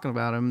heard talking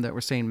about him that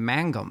were saying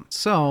Mangum.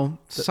 So,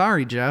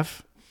 sorry,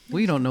 Jeff.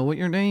 We don't know what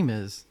your name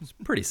is.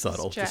 Pretty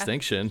subtle Jeff.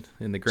 distinction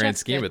in the grand Jeff's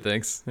scheme good. of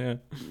things. Yeah.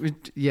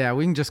 Yeah,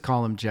 we can just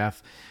call him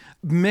Jeff.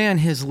 Man,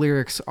 his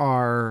lyrics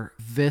are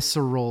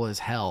visceral as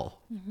hell.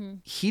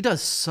 He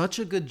does such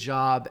a good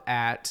job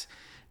at,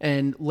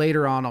 and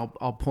later on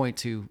I'll point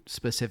to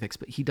specifics,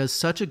 but he does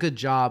such a good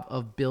job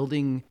of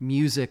building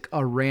music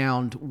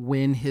around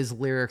when his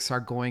lyrics are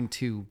going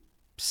to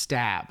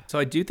stab. So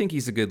I do think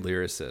he's a good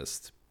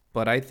lyricist,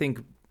 but I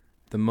think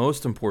the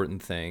most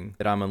important thing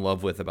that I'm in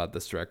love with about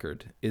this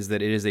record is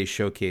that it is a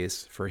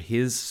showcase for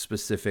his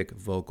specific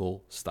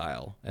vocal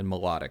style and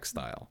melodic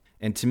style.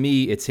 And to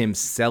me, it's him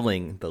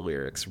selling the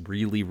lyrics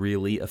really,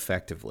 really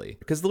effectively.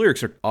 Because the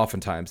lyrics are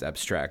oftentimes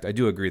abstract. I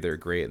do agree they're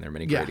great and there are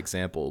many great Yeah.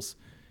 examples.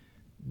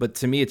 But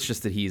to me, it's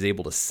just that he's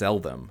able to sell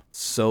them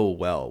so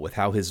well with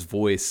how his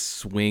voice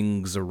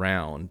swings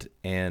around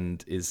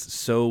and is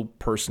so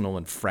personal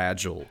and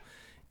fragile.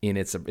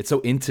 It's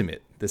so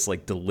intimate, this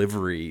like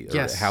delivery or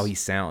Yes. how he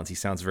sounds. He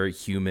sounds very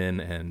human.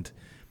 And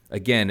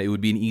again, it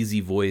would be an easy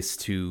voice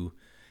to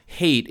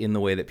hate in the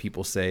way that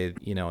people say,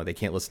 you know, they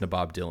can't listen to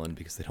Bob Dylan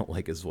because they don't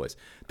like his voice.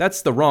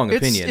 That's the wrong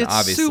opinion, it's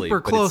obviously. super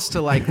but close it's-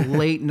 to like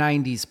late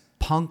 90s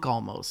punk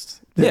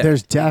almost. Yeah.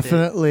 There's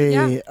definitely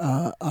Yeah.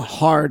 a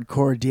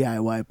hardcore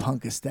DIY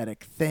punk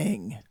aesthetic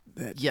thing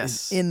that is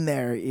Yes. in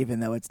there, even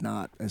though it's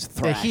not as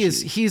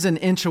thrashy. He's an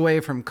inch away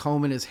from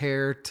combing his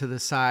hair to the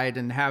side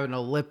and having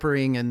a lip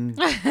ring, and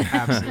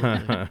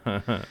absolutely.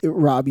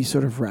 Rob, you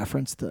sort of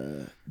referenced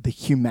the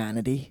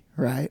humanity,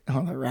 right,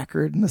 on the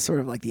record, and the sort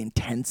of like the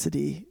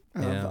intensity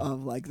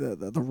of like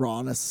the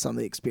rawness of some of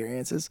the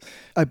experiences.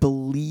 I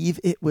believe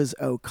it was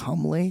O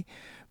Comely,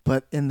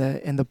 but in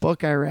the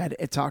book I read,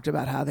 it talked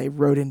about how they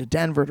rode into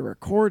Denver to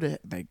record it.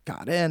 They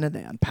got in and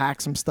they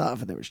unpacked some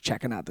stuff, and they was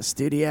checking out the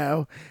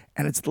studio,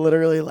 and it's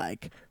literally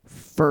like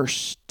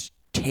first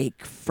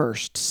take,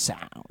 first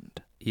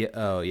sound. Yeah.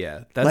 Oh,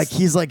 yeah. That's Like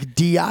he's like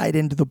DI'd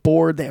into the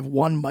board. They have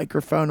one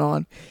microphone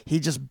on. He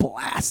just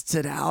blasts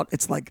it out.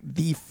 It's like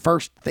the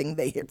first thing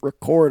they hit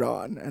record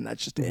on, and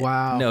that's just it.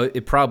 Wow. No,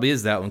 it probably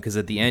is that one because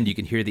at the end you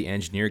can hear the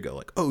engineer go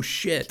like, "Oh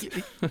shit!"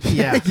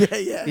 Yeah.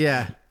 Yeah.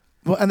 Yeah.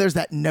 Well, and there's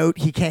that note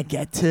he can't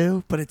get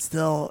to, but it's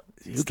still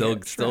Still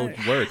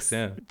works.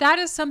 Yeah. That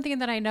is something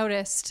that I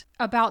noticed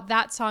about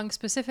that song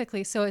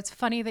specifically. So it's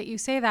funny that you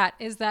say that,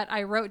 is that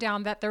I wrote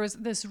down that there was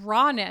this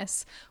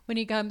rawness when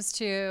he comes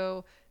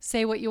to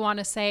say what you want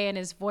to say and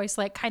his voice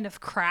like kind of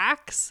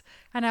cracks.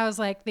 And I was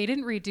like, they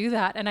didn't redo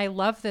that. And I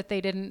love that they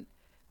didn't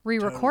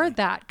re-record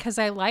that because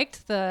I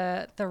liked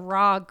the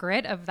raw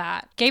grit of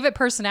that. Gave it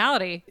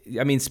personality.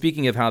 I mean,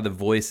 speaking of how the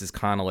voice is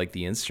kind of like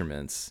the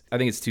instruments, I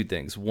think it's two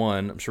things.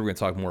 One, I'm sure we're going to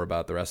talk more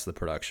about the rest of the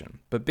production,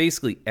 but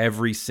basically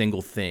every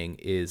single thing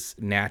is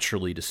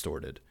naturally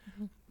distorted.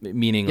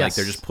 Meaning like Yes.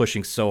 they're just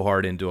pushing so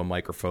hard into a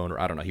microphone, or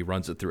I don't know, he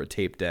runs it through a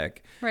tape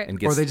deck Right. and Or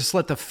gets they just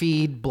let the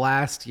feed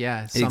blast.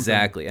 Yeah. Something.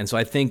 exactly. And so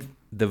I think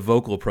the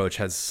vocal approach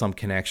has some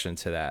connection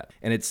to that.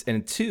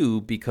 And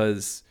two,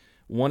 because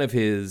one of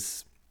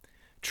his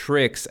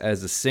tricks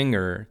as a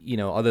singer, you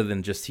know, other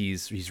than just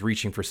he's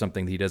reaching for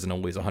something that he doesn't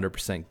always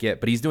 100% get,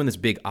 but he's doing this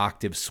big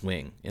octave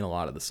swing in a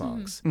lot of the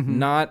songs.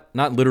 Not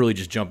literally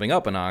just jumping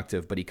up an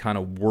octave, but he kind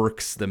of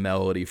works the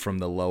melody from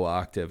the low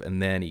octave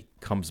and then he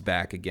comes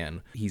back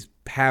again. He's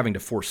having to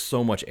force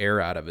so much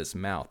air out of his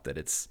mouth that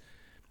it's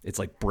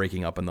like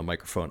breaking up in the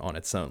microphone on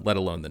its own, let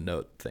alone the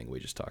note thing we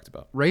just talked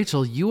about.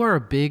 Rachel, you are a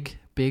big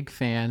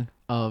fan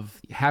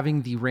of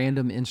having the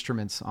random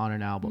instruments on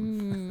an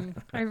album.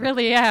 I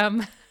really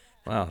am.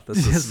 Wow,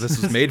 this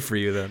was made for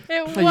you then.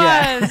 It was.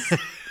 Yeah.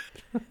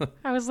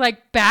 I was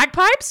like,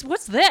 bagpipes?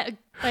 What's that?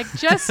 Like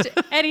just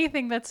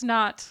anything that's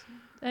not,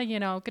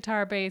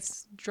 guitar,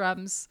 bass,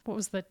 drums. What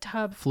was the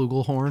tub?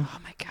 Flugelhorn. Oh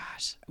my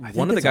gosh.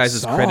 One of the it's a guys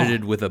is saw.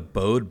 credited with a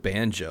bowed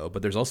banjo,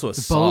 but there's also a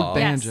saw, Bowed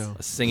banjo.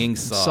 a singing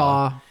saw.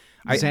 Saw.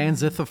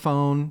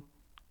 Zanzithophone.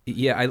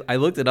 Yeah, I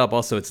looked it up.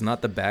 Also, it's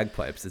not the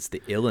bagpipes; it's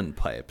the uilleann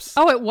pipes,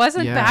 Oh, it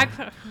wasn't Yeah.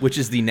 bagpipe. which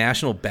is the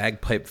national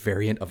bagpipe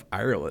variant of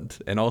Ireland,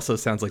 and also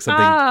sounds like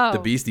something Oh. the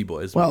Beastie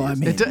Boys. would Well, I use.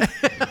 mean,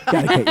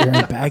 gotta get your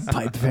own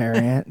bagpipe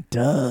variant.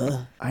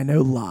 Duh. I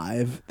know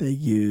live they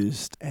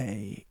used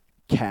a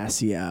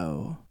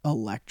Casio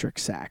electric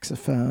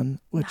saxophone,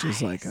 which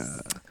is like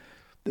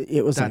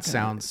it was That like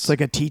sounds- it's like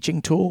a teaching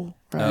tool.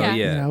 Right? Oh Yeah.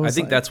 yeah, You know, I it's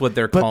think like- that's what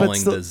they're but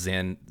calling still- the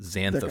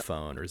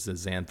xanthophone or the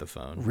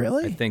xanthophone.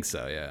 Really? I think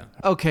so. Yeah.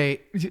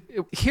 Okay,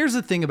 here's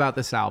the thing about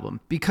this album.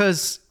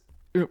 Because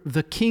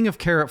the King of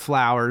Carrot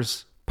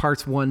Flowers,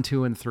 parts 1,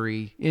 2, and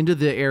 3, Into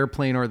the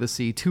Airplane or the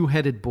Sea,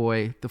 Two-Headed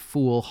Boy, The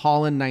Fool,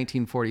 Holland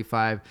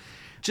 1945,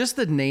 just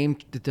the name,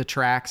 the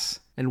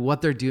tracks, and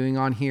what they're doing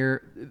on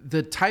here,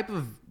 the type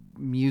of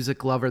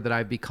music lover that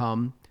I've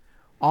become,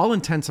 all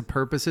intents and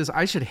purposes,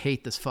 I should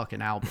hate this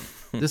fucking album.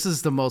 This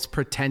is the most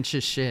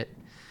pretentious shit.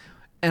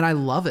 And I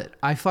love it.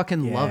 I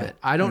fucking love Yeah, it.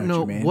 I don't I know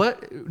know what you mean.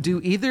 what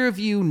do either of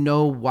you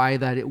know why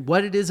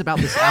what it is about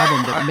this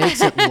album that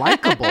makes it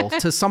likable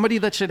to somebody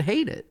that should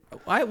hate it.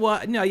 I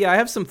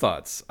have some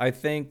thoughts. I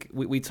think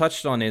we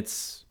touched on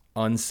its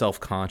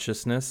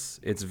unself-consciousness.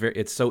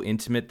 It's so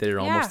intimate that it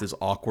almost is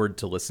awkward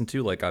to listen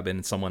to, like I'm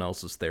in someone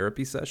else's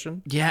therapy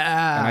session.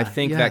 Yeah. And I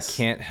think yes. that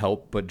can't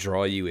help but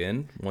draw you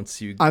in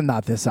once you I'm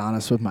not this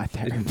honest with my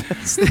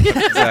therapist.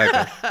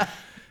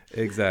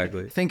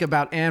 Exactly. think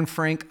about Anne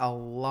Frank a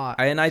lot.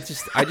 I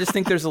just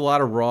think there's a lot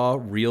of raw,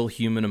 real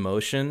human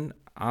emotion.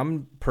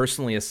 I'm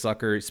personally a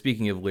sucker,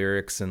 speaking of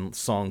lyrics and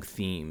song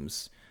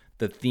themes,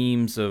 the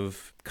themes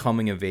of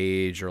coming of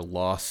age or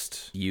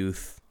lost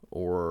youth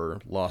or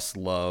lost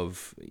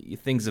love,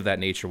 things of that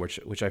nature,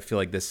 which I feel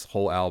like this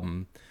whole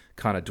album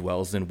kind of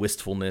dwells in.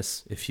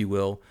 Wistfulness, if you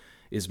will,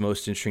 is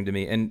most interesting to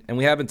me. And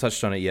we haven't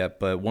touched on it yet,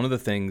 but one of the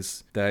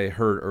things that I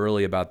heard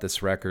early about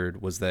this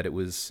record was that it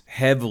was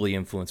heavily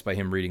influenced by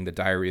him reading The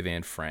Diary of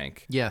Anne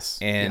Frank. Yes.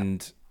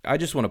 And I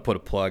just want to put a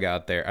plug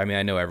out there. I mean,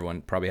 I know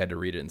everyone probably had to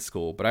read it in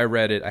school, but I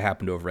read it. I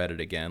happen to have read it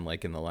again,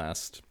 like in the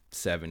last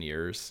 7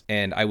 years.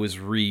 And I was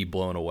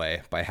blown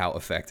away by how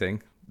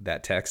affecting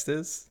that text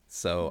is.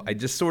 So I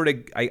just sort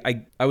of,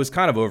 I was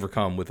kind of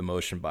overcome with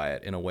emotion by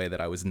it in a way that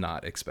I was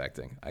not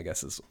expecting, I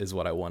guess is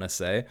what I want to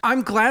say.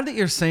 I'm glad that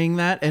you're saying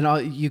that, and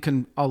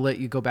I'll let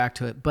you go back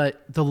to it.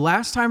 But the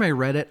last time I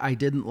read it, I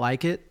didn't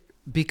like it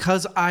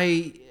because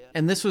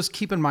and this was,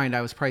 keep in mind,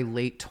 I was probably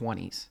late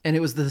 20s, and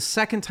it was the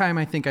second time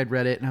I think I'd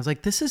read it, and I was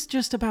like, this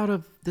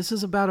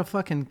is about a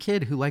fucking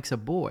kid who likes a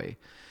boy.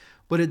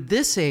 But at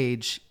this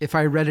age, if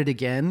I read it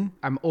again,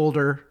 I'm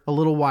older, a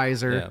little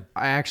wiser. Yeah.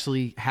 I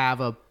actually have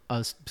a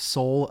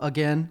soul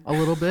again a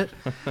little bit.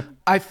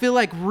 I feel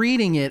like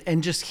reading it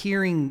and just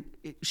hearing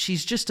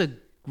she's just a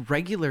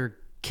regular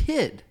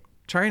kid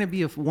trying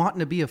to wanting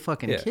to be a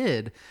fucking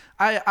kid.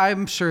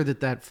 I'm sure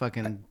that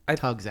fucking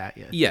tugs at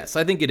you. Yes,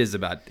 I think it is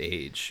about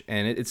age,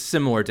 and it's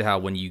similar to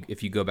how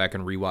if you go back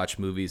and rewatch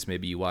movies,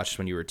 maybe you watched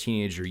when you were a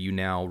teenager, you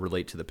now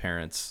relate to the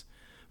parents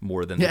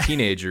more than the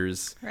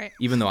teenagers. Right.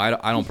 Even though I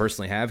don't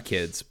personally have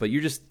kids, but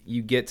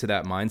you get to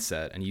that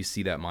mindset and you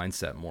see that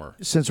mindset more.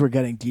 Since we're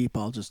getting deep,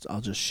 I'll just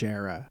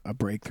share a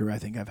breakthrough I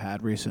think I've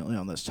had recently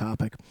on this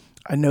topic.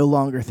 I no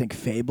longer think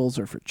fables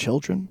are for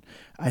children.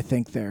 I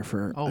think they're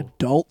for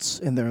adults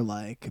in their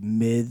like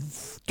mid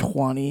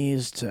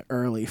 20s to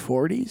early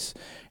 40s,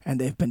 and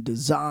they've been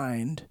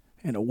designed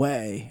in a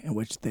way in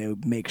which they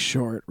make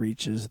sure it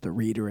reaches the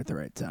reader at the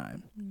right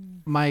time.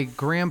 My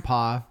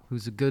grandpa,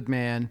 who's a good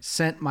man,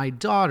 sent my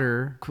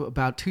daughter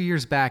about 2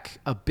 years back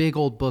a big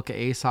old book of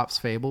Aesop's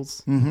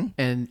Fables,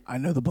 and I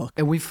know the book.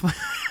 and we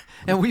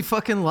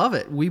fucking love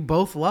it. We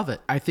both love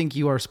it. I think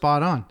you are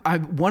spot on.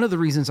 One of the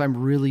reasons I'm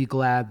really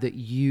glad that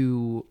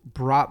you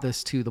brought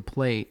this to the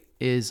plate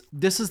is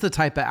this is the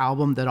type of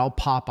album that I'll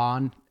pop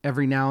on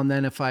every now and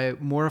then if I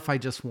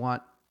just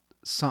want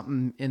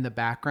something in the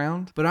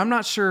background. But I'm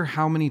not sure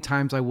how many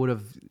times I would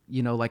have,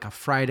 like a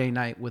Friday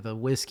night with a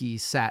whiskey,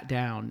 sat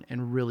down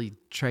and really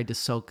tried to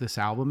soak this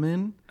album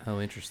in.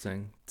 Oh,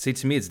 interesting. See,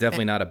 to me, it's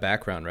definitely not a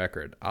background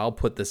record. I'll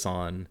put this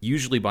on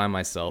usually by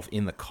myself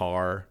in the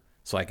car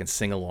so I can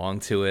sing along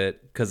to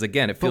it. Because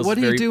again, it feels But what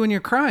do you do when you're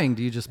crying?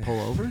 Do you just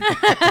pull over?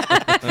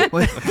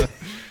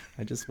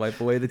 I just wipe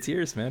away the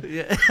tears, man.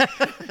 Yeah.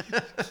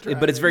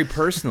 But it's very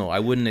personal. I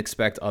wouldn't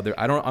expect I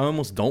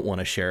almost don't want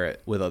to share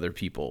it with other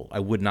people. I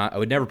would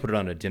never put it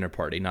on a dinner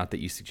party. Not that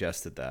you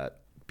suggested that.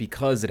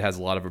 Because it has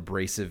a lot of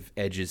abrasive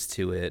edges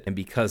to it, and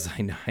because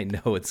I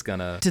know it's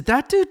gonna... Did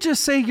that dude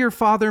just say your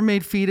father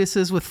made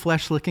fetuses with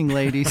flesh-licking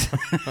ladies?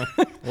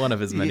 One of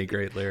his many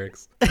great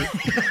lyrics.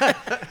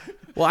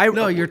 Well,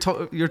 No, you're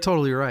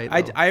totally right.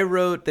 though. I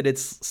wrote that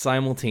it's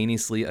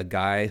simultaneously a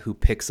guy who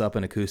picks up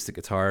an acoustic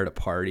guitar at a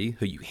party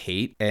who you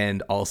hate,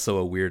 and also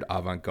a weird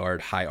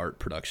avant-garde high art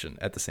production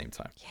at the same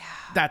time.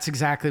 That's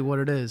exactly what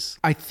it is.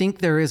 I think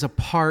there is a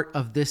part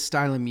of this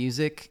style of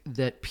music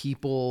that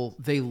people,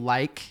 they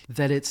like,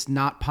 that it's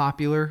not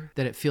popular,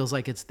 that it feels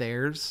like it's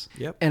theirs.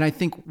 Yep. And I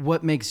think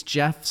what makes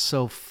Jeff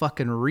so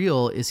fucking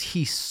real is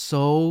he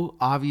so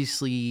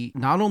obviously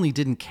not only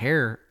didn't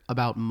care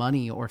about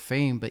money or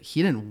fame, but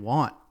he didn't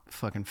want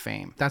fucking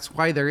fame. That's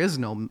why there is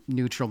no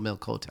Neutral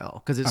Milk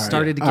Hotel, because it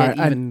started to get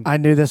even. I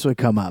knew this would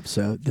come up,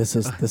 so this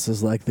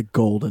is like the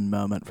golden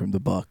moment from the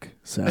book.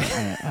 So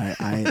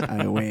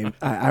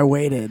I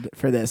waited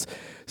for this.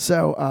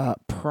 So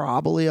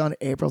probably on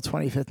April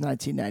 25th,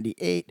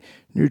 1998,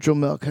 Neutral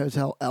Milk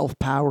Hotel, Elf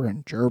Power,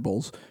 and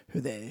Gerbils,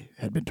 who they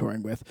had been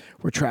touring with,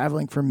 were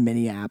traveling from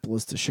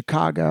Minneapolis to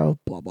Chicago,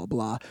 blah, blah,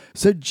 blah.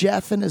 So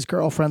Jeff and his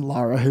girlfriend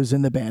Laura, who's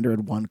in the band, are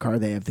in one car.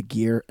 They have the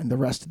gear, and the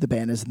rest of the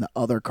band is in the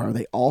other car.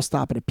 They all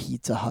stop at a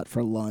Pizza Hut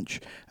for lunch.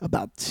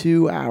 About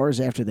 2 hours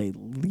after they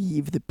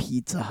leave the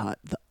Pizza Hut,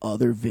 the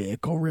other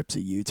vehicle rips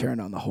a U-turn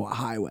on the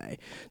highway.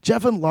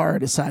 Jeff and Laura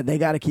decide they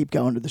got to keep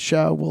going to the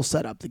show. We'll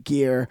set up the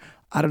gear.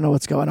 I don't know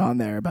what's going on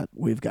there, but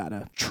we've got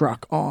a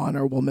truck on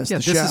or we'll miss the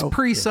show. This is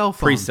pre-cell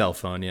phone. Pre-cell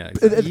phone, yeah.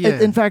 Exactly.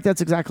 In fact,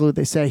 that's exactly what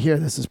they say here.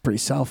 This is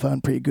pre-cell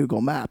phone, pre-Google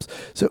Maps.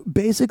 So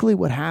basically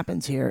what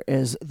happens here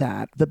is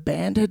that the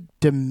band had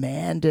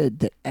demanded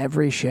that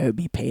every show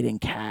be paid in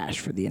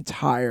cash for the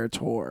entire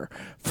tour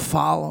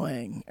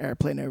following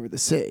Airplane Over the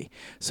Sea.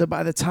 So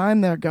by the time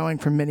they're going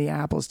from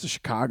Minneapolis to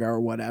Chicago or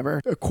whatever,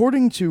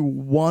 according to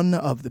one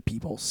of the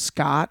people,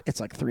 Scott, it's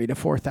like $3,000 to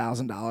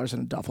 $4,000 in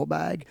a duffel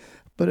bag.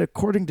 But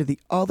according to the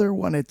other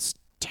one, it's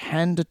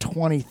 $10,000 to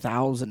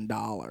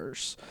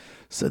 $20,000.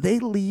 So they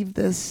leave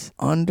this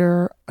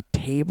under a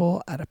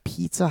table at a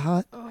Pizza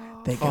Hut.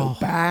 They go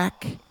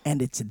back,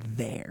 and it's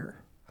there.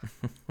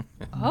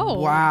 Oh.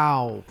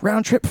 Wow.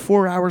 Round trip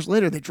 4 hours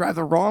later. They drive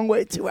the wrong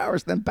way 2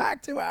 hours, then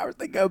back 2 hours.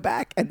 They go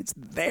back, and it's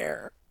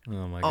there.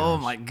 Oh my Oh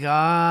gosh. my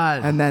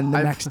God. And then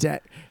the next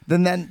day,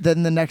 then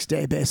the next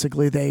day,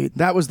 basically,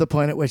 that was the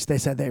point at which they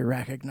said they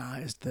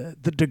recognized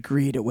the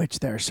degree to which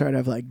their sort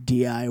of like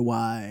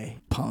DIY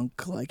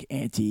punk, like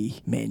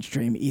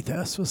anti-mainstream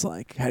ethos was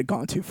like, had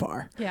gone too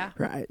far. Yeah.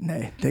 Right.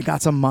 And they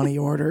got some money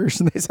orders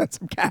and they sent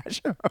some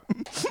cash home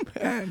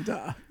and,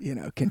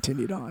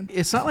 continued on.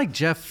 It's not like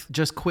Jeff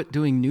just quit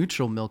doing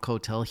Neutral Milk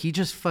Hotel. He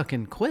just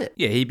fucking quit.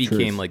 Yeah, he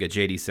became like a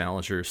J.D.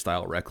 Salinger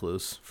style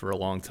recluse for a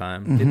long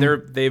time.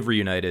 They've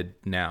reunited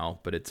now,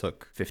 but it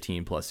took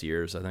 15 plus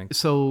years, I think.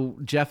 So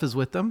Jeff is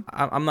with them?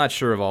 I'm not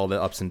sure of all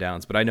the ups and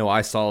downs, but I know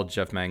I saw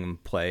Jeff Mangum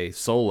play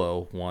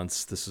solo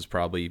once. This was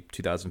probably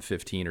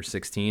 2015 or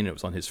 16. It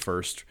was on his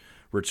first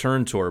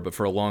return tour, but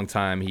for a long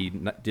time he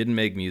didn't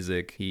make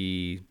music.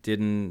 He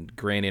didn't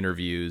grant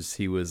interviews.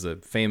 He was a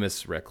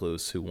famous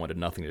recluse who wanted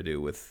nothing to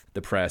do with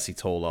the press. He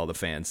told all the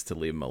fans to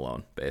leave him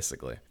alone,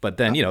 basically. But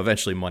then,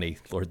 eventually money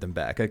lured them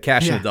back. A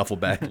cash in a duffel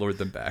bag lured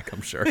them back,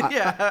 I'm sure.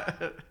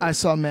 I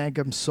saw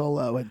Mangum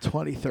solo in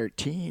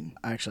 2013.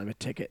 I actually have a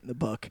ticket in the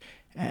book.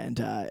 And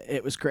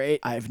it was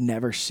great. I've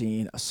never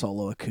seen a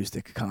solo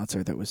acoustic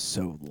concert that was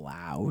so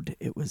loud.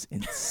 It was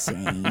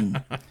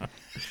insane.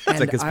 Is that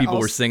because people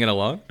were singing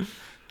along?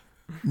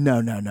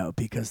 No,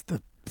 because the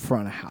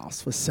front of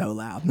house was so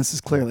loud. And this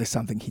is clearly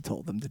something he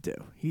told them to do.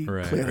 He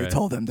clearly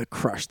told them to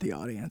crush the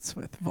audience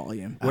with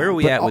volume. Where are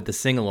we at with the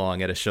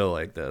sing-along at a show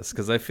like this?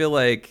 Because I feel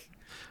like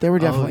they were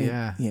definitely.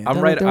 I'm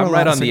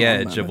right on the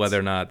edge of whether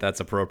or not that's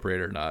appropriate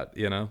or not.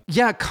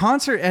 Yeah,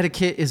 concert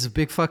etiquette is a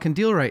big fucking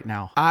deal right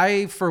now.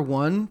 I, for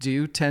one,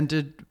 do tend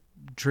to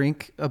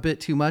drink a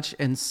bit too much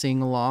and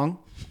sing along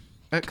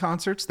at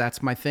concerts.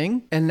 That's my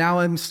thing. And now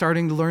I'm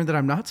starting to learn that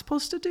I'm not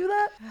supposed to do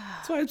that.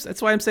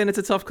 That's why I'm saying it's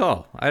a tough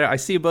call. I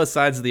see both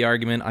sides of the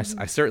argument.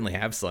 I certainly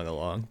have sung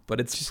along, but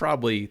it's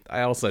probably,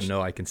 I also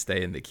know I can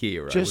stay in the key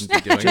or I wouldn't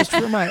be doing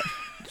it.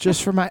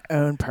 Just for my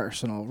own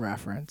personal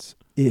reference,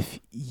 if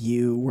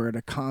you were at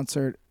a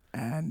concert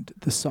and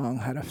the song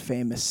had a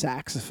famous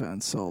saxophone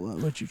solo,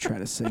 would you try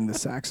to sing the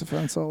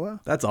saxophone solo?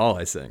 That's all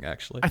I sing,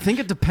 actually. I think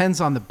it depends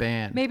on the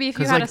band. Maybe if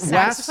you had a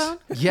saxophone?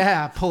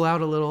 Pull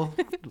out a little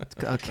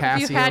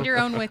Casio. If you had your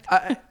own with...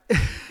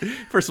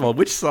 First of all,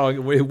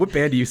 what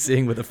band do you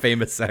sing with a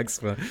famous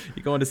saxophone?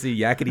 You going to see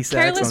Yakety Sax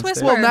Careless on stage?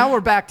 Whisper. Well, now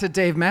we're back to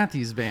Dave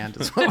Matthews Band.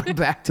 That's what we're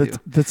back to.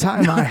 The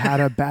time I had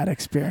a bad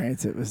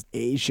experience, it was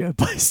Asia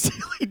by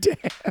Steely Dan.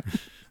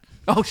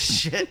 Oh,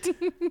 shit.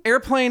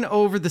 Airplane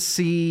Over the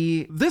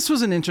Sea. This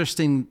was an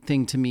interesting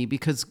thing to me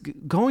because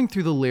going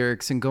through the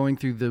lyrics and going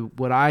through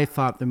what I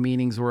thought the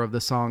meanings were of the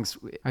songs,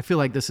 I feel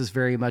like this is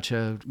very much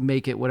a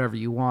make it whatever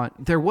you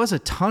want. There was a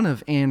ton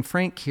of Anne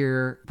Frank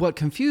here. What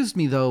confused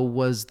me, though,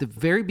 was the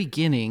very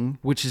beginning,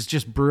 which is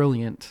just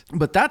brilliant.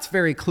 But that's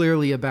very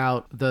clearly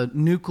about the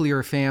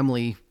nuclear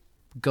family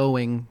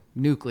going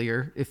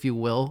nuclear, if you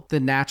will, the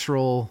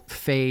natural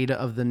fade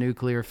of the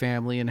nuclear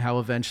family and how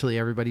eventually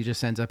everybody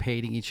just ends up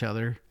hating each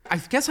other. I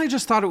guess I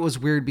just thought it was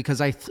weird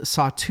because I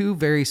saw two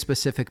very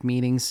specific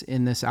meanings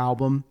in this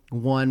album.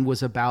 One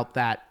was about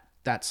that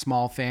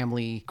small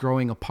family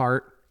growing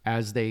apart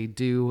as they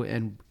do,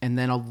 and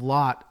then a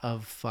lot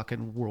of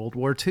fucking World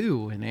War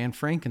II and Anne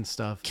Frank and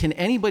stuff. Can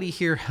anybody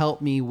here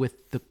help me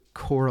with the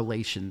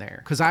correlation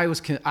there? Because I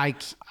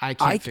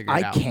can't figure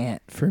it out. I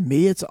can't. For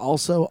me, it's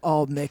also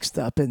all mixed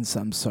up in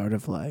some sort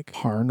of like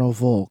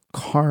carnival,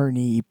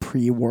 carny,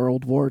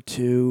 pre-World War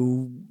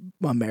II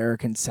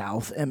American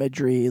South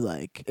imagery.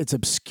 Like, it's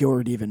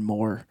obscured even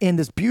more in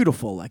this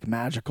beautiful, like,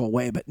 magical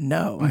way. But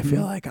no, I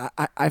feel like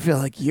I feel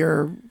like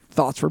your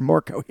thoughts were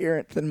more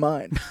coherent than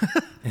mine.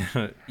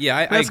 Yeah,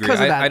 I That's agree. because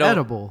of that I don't,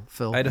 edible,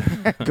 Phil.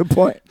 Good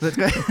point.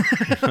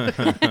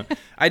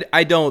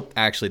 I don't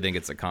actually think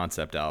it's a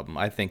concept album.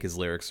 I think his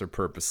lyrics are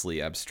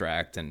purposely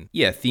abstract, and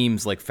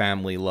themes like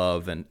family,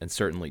 love, and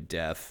certainly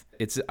death.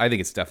 I think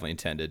it's definitely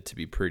intended to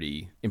be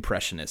pretty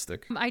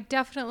impressionistic. I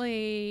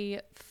definitely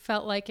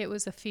felt like it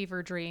was a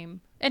fever dream,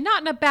 and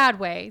not in a bad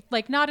way,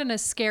 like not in a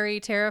scary,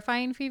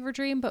 terrifying fever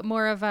dream, but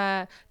more of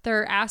there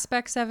are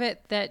aspects of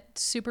it that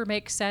super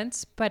make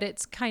sense, but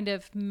it's kind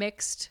of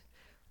mixed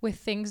with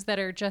things that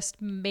are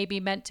just maybe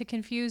meant to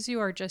confuse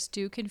you or just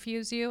do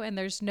confuse you. And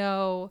there's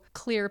no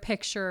clear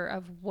picture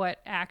of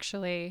what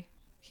actually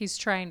he's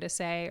trying to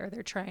say or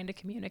they're trying to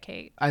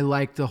communicate. I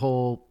like the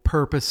whole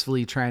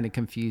purposefully trying to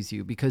confuse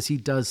you, because he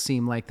does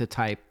seem like the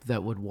type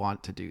that would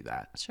want to do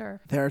that.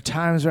 Sure. There are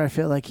times where I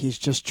feel like he's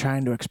just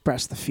trying to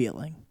express the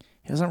feeling.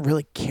 He doesn't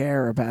really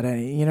care about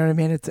any, you know what I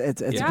mean? It's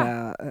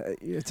about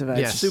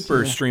Yes.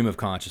 Super stream of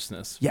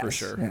consciousness, Yes, for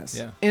sure. yes.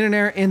 Yeah.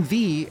 In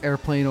the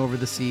Airplane Over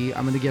the Sea,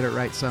 I'm going to Get It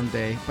Right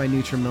Someday by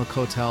Neutral Milk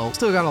Hotel.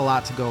 Still got a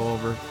lot to go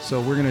over, so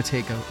we're going to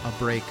take a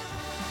break.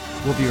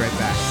 We'll be right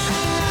back.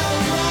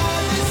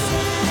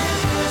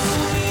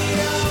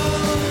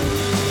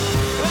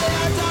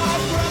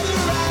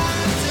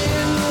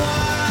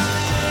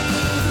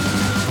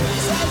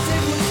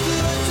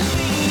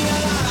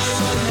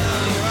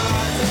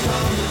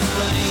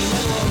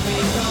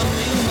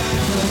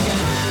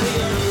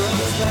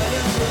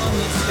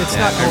 It's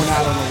not going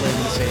out on a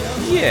limb to say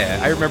that. Yeah,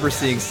 I remember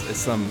seeing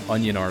some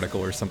Onion article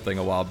or something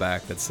a while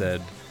back that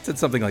said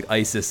something like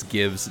ISIS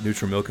gives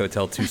Neutral Milk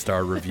Hotel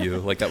 2-star review.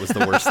 Like that was the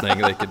worst thing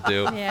they could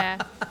do.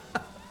 Yeah.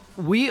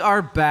 We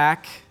are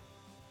back.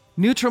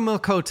 Neutral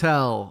Milk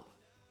Hotel.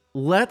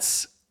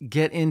 Let's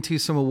get into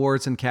some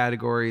awards and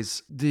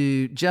categories.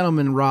 The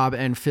gentlemen, Rob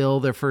and Phil,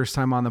 their first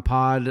time on the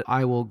pod.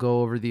 I will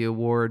go over the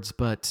awards,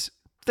 but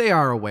they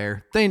are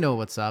aware. They know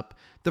what's up.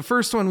 The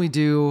first one we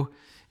do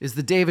is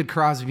the David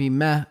Crosby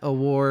Meh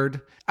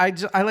Award. I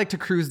like to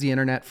cruise the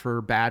internet for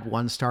bad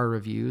 1-star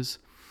reviews.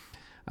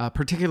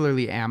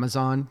 Particularly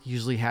Amazon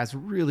usually has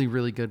really,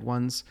 really good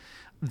ones.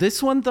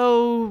 This one,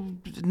 though,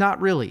 not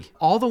really.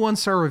 All the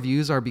 1-star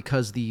reviews are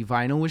because the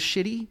vinyl was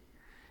shitty.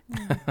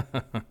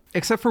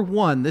 Except for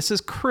one. This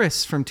is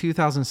Chris from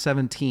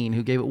 2017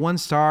 who gave it 1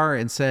 star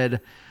and said,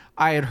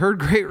 I had heard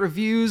great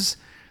reviews.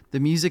 The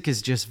music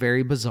is just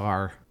very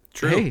bizarre.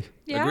 True. Hey.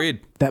 Yeah.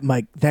 Agreed.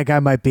 That guy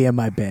might be in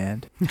my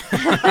band.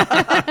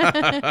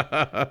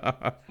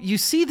 You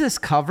see this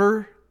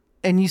cover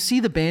and you see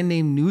the band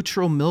name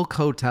Neutral Milk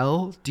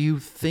Hotel. Do you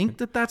think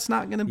that that's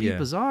not going to be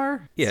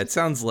bizarre? Yeah, it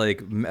sounds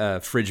like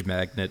fridge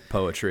magnet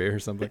poetry or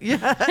something.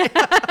 Yeah.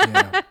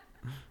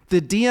 The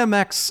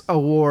DMX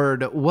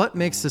Award. What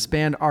makes this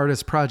band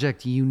artist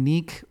project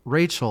unique?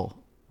 Rachel,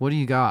 what do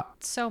you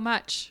got? So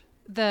much.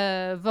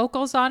 The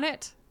vocals on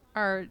it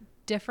are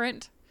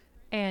different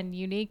and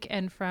unique,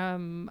 and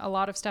from a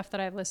lot of stuff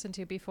that I've listened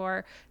to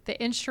before. The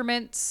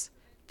instruments,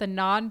 the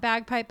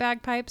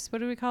bagpipes, what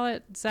do we call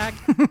it? The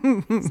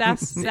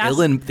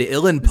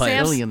Uilleann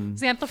pipe.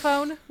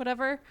 Xanthophone,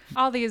 whatever.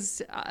 All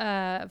these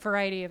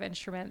variety of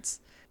instruments.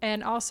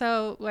 And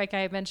also, like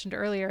I mentioned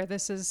earlier,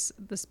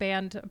 this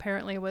band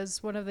apparently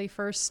was one of the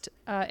first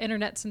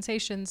internet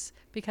sensations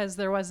because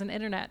there was an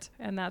internet,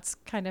 and that's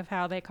kind of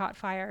how they caught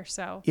fire.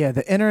 So yeah,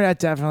 the internet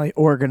definitely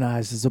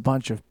organizes a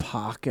bunch of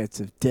pockets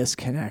of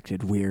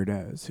disconnected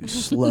weirdos who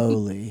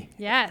slowly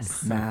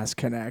mass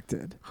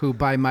connected, who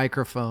buy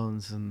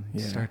microphones and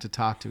start to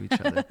talk to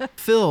each other.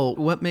 Phil,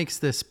 what makes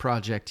this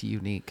project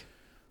unique?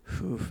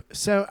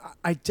 So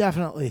I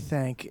definitely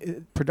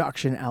think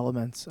production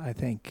elements. I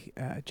think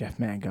Jeff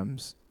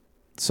Mangum's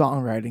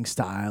songwriting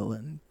style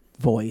and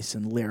voice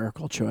and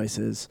lyrical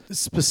choices,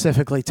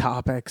 specifically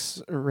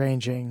topics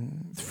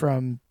ranging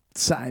from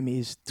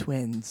Siamese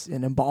twins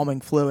in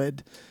embalming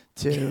fluid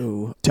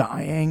to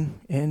dying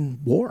in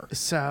war.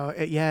 So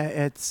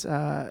it's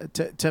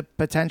to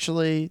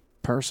potentially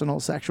personal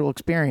sexual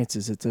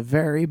experiences. It's a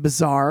very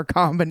bizarre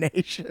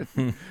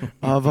combination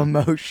of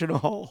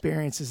emotional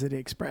experiences that he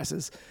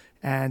expresses,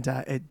 and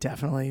it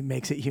definitely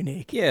makes it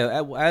unique.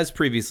 Yeah, as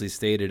previously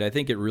stated, I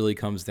think it really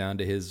comes down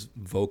to his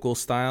vocal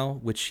style,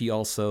 which he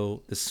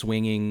also, the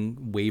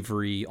swinging,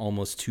 wavery,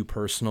 almost too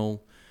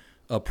personal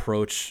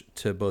approach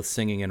to both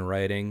singing and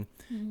writing.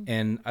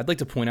 And I'd like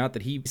to point out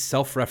that he's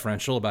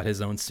self-referential about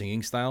his own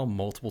singing style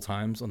multiple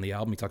times on the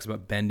album. He talks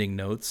about bending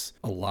notes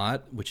a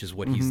lot, which is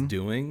what he's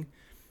doing.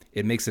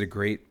 It makes it a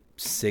great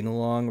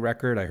sing-along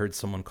record. I heard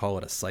someone call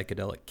it a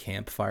psychedelic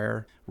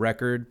campfire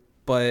record.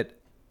 But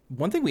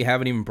one thing we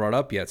haven't even brought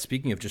up yet,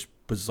 speaking of just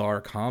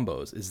bizarre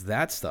combos, is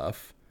that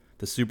stuff,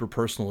 the super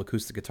personal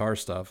acoustic guitar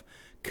stuff,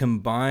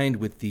 combined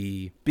with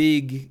the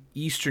big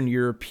Eastern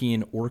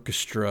European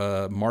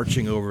orchestra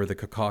marching over the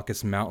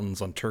Caucasus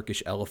Mountains on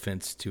Turkish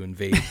elephants to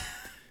invade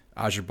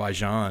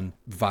Azerbaijan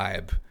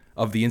vibe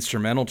of the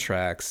instrumental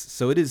tracks.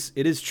 So it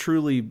is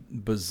truly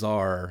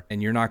bizarre,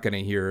 and you're not going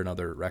to hear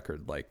another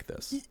record like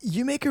this.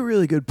 You make a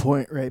really good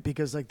point, right?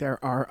 Because like there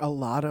are a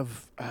lot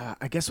of,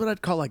 I guess what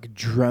I'd call like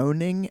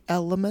droning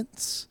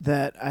elements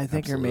that I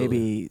think are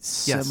maybe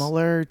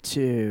similar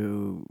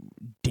to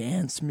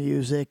dance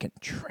music and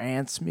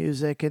trance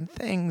music and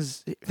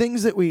things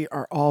that we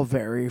are all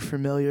very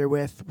familiar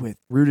with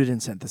rooted in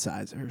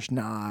synthesizers,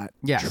 not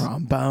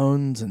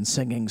trombones and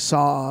singing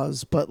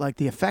saws, but like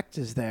the effect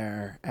is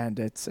there and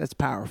it's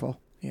powerful,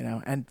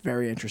 and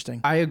very interesting.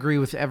 I agree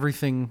with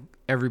everything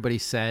everybody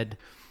said.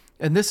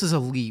 And this is a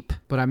leap,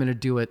 but I'm going to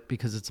do it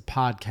because it's a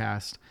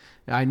podcast.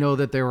 I know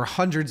that there were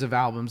hundreds of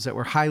albums that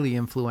were highly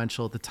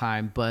influential at the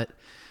time, but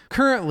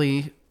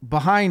currently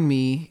behind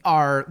me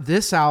are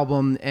this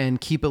album and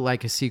Keep It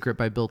Like a Secret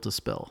by Built to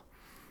Spill.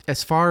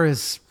 As far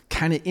as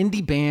kind of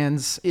indie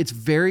bands, it's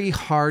very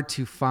hard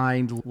to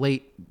find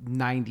late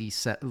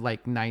 90s,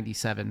 like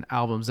 97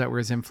 albums that were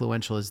as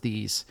influential as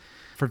these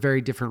for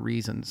very different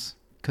reasons.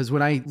 Because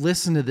when I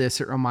listen to this,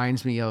 it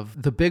reminds me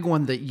of the big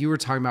one that you were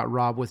talking about,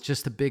 Rob, with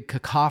just the big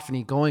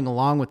cacophony going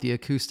along with the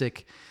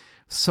acoustic.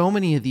 So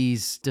many of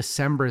these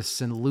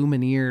Decemberists and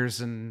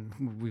Lumineers,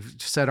 and we've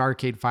said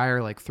Arcade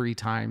Fire like 3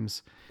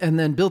 times. And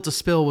then Built to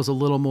Spill was a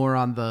little more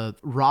on the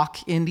rock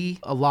indie,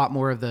 a lot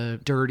more of the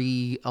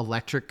dirty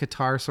electric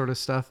guitar sort of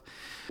stuff.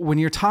 When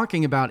you're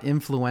talking about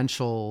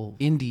influential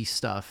indie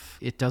stuff,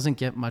 it doesn't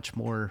get much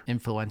more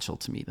influential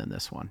to me than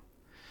this one.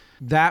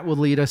 That would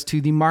lead us to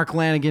the Mark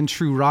Lanigan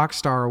True Rock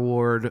Star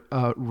Award.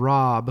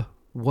 Rob,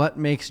 what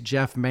makes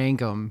Jeff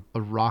Mangum a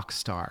rock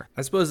star?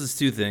 I suppose it's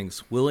 2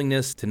 things.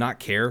 Willingness to not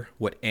care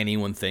what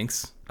anyone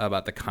thinks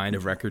about the kind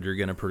of record you're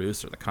going to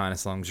produce or the kind of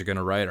songs you're going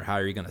to write or how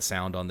you're going to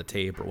sound on the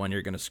tape or when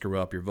you're going to screw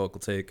up your vocal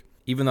take.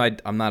 Even though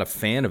I'm not a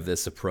fan of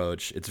this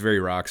approach, it's very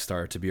rock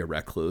star to be a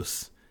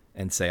recluse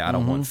and say, I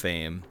don't want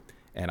fame.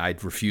 And I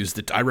refuse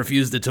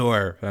to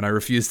tour, and I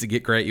refuse to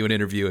grant you an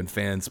interview, and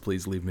fans,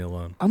 please leave me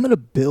alone. I'm going to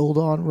build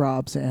on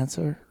Rob's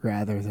answer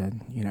rather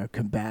than,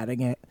 combating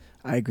it.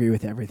 I agree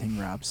with everything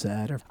Rob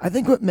said. I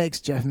think what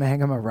makes Jeff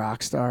Mangum a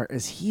rock star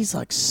is he's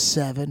like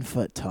 7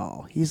 foot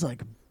tall. He's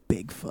like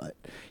Bigfoot.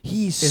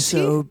 He's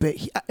so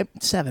big.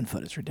 7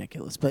 foot is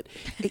ridiculous, but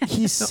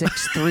he's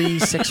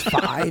 6'3",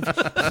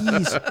 6'5".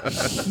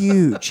 He's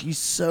huge. He's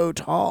so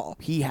tall.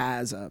 He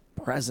has a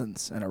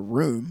presence in a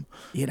room.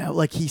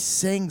 Like he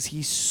sings.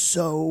 He's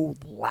so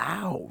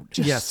loud.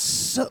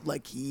 So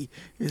like he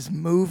is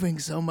moving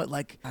so much.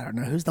 Like I don't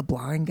know who's the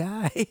blind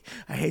guy.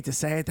 I hate to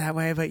say it that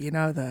way, but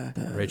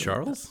the Ray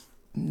Charles?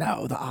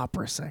 No, the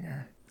opera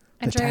singer.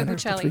 Andrea The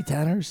Bocelli. 3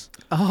 tenors.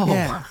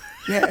 Oh.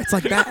 Yeah, it's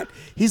like that.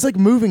 He's like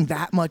moving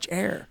that much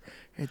air.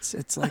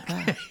 It's like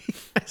that.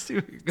 I see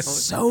where you're going.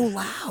 So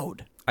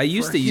loud. I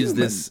used to use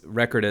this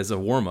record as a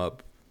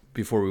warm-up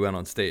before we went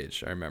on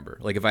stage, I remember.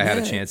 Like if I had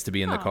a chance to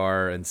be in the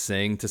car and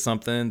sing to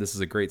something, this is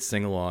a great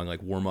sing-along,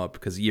 like warm-up,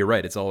 because you're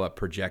right, it's all about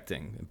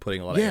projecting and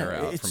putting a lot of air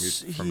out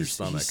from your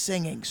stomach. He's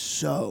singing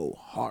so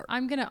hard.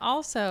 I'm going to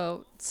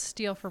also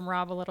steal from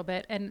Rob a little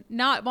bit, and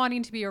not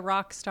wanting to be a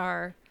rock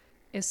star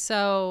is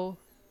so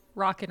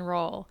rock and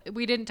roll.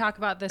 We didn't talk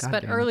about this,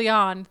 but early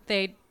on,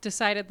 they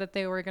decided that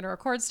they were going to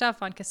record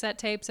stuff on cassette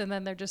tapes, and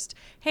then they're just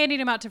handing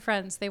them out to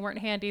friends. They weren't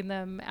handing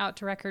them out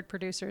to record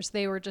producers.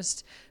 They were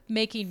just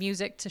making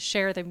music to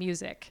share the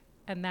music,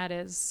 and that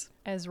is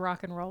as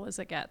rock and roll as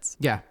it gets.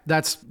 Yeah,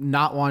 that's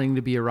not wanting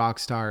to be a rock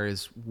star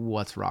is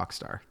what's rock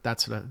star.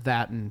 That's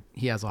that, and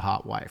he has a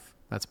hot wife.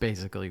 That's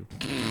basically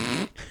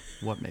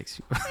what makes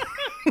you...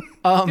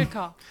 Good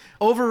call.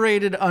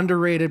 Overrated,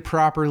 underrated,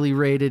 properly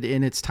rated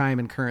in its time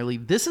and currently.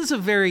 This is a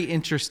very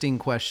interesting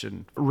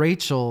question.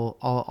 Rachel,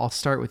 I'll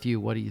start with you.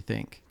 What do you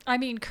think? I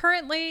mean,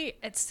 currently,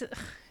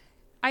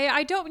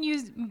 I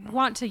don't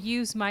want to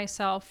use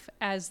myself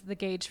as the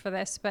gauge for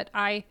this, but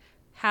I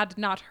had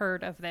not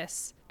heard of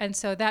this. And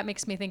so that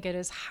makes me think it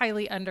is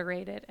highly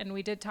underrated. And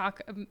we did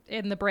talk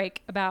in the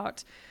break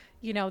about,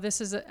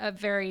 this is a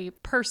very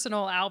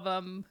personal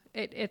album.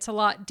 It's a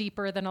lot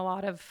deeper than a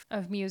lot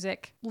of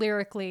music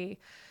lyrically.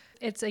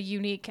 It's a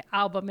unique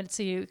album. It's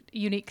a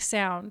unique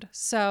sound.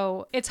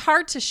 So it's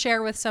hard to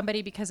share with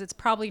somebody because it's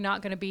probably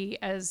not going to be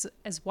as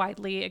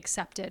widely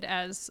accepted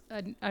as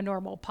a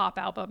normal pop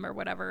album or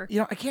whatever.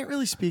 I can't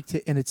really speak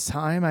to in its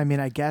time. I mean,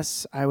 I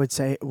guess I would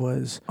say it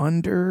was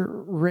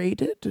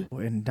underrated.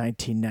 In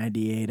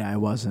 1998, I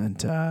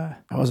wasn't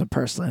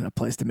personally in a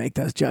place to make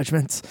those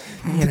judgments.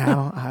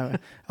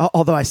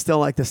 Although I still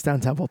like the Stone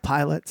Temple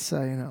Pilots.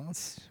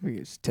 We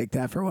just take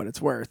that for what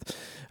it's worth.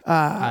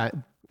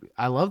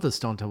 I love the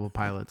Stone Temple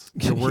Pilots.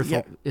 They're worth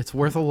Yeah. it's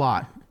worth a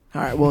lot.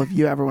 All right. Well, if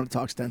you ever want to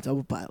talk Stone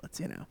Temple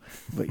Pilots,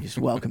 but you just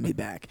welcome me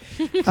back.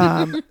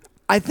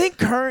 I think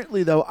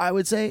currently, though, I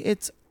would say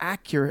it's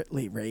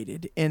accurately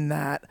rated in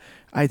that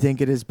I think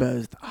it is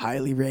both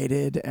highly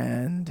rated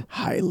and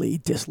highly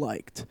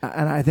disliked.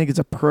 And I think it's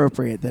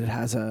appropriate that it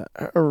has a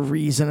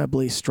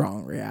reasonably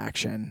strong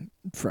reaction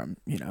from,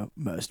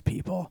 most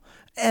people.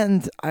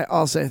 And I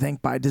also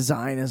think by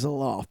design is a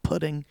little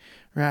off-putting,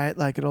 right?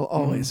 Like it'll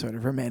always sort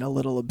of remain a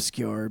little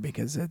obscure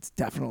because it's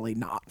definitely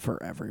not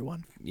for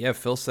everyone. Yeah,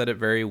 Phil said it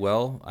very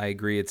well. I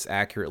agree it's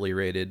accurately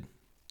rated.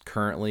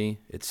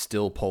 Currently, it's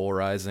still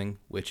polarizing,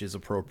 which is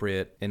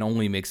appropriate and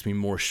only makes me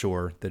more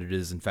sure that it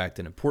is, in fact,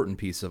 an important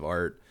piece of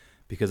art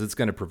because it's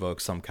going to provoke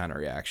some kind of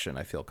reaction.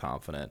 I feel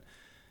confident.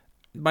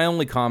 My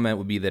only comment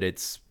would be that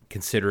it's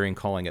considering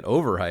calling it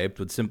overhyped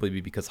would simply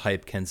be because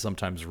hype can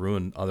sometimes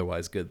ruin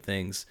otherwise good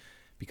things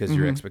because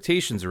your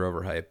expectations are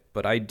overhyped.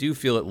 But I do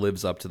feel it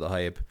lives up to the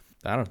hype.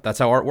 I don't know. That's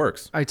how art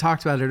works. I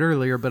talked about it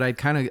earlier, but I'd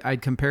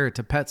compare it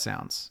to Pet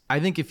Sounds. I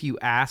think if you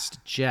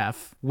asked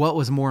Jeff what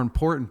was more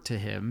important to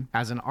him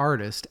as an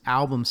artist,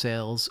 album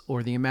sales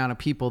or the amount of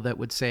people that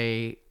would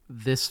say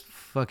this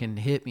fucking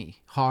hit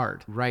me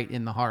hard, right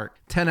in the heart,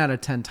 10 out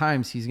of 10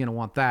 times he's going to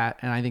want that.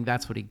 And I think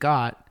that's what he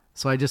got.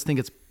 So I just think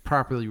it's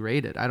properly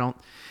rated.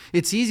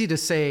 It's easy to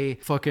say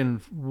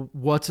fucking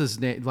what's his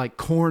name, like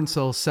Korn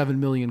sells 7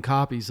 million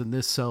copies and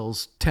this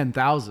sells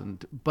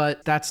 10,000,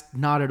 but that's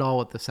not at all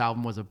what this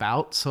album was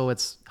about. So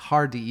it's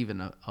hard to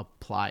even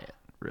apply it.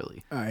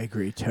 Really. I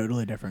agree.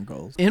 Totally different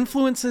goals.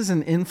 Influences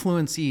and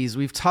influencees.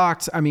 We've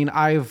talked,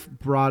 I've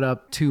brought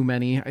up too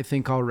many, I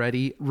think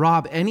already.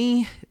 Rob,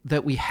 any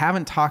that we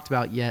haven't talked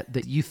about yet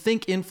that you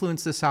think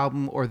influenced this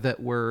album or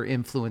that were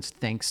influenced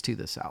thanks to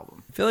this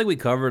album? I feel like we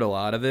covered a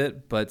lot of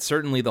it, but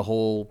certainly the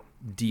whole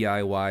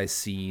DIY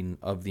scene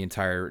of the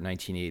entire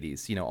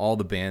 1980s. All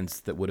the bands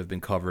that would have been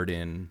covered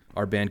in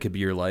Our Band Could Be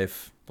Your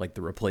Life, like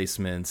The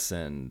Replacements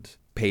and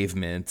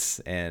Pavement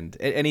and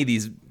any of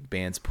these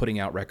bands putting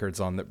out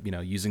records on the,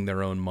 using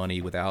their own money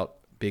without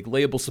big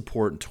label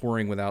support and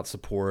touring without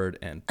support.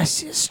 And I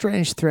see a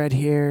strange thread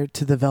here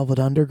to the Velvet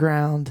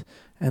Underground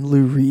and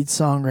Lou Reed's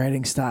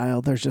songwriting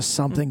style. There's just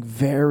something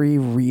very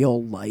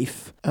real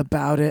life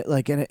about it,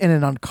 like in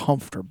an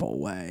uncomfortable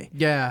way.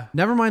 Yeah.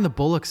 Never mind the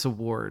Bullocks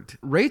Award.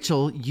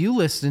 Rachel, you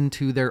listened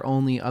to their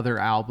only other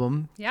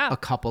album a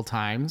couple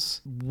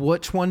times.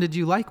 Which one did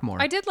you like more?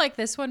 I did like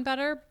this one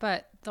better,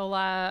 but the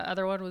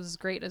other one was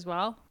great as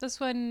well. This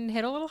one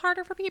hit a little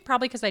harder for me,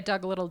 probably because I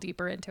dug a little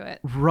deeper into it.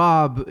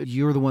 Rob,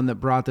 you're the one that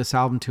brought this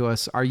album to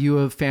us. Are you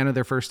a fan of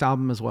their first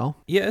album as well?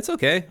 Yeah, it's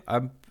okay.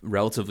 I'm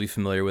relatively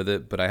familiar with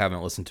it, but I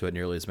haven't listened to it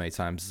nearly as many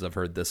times as I've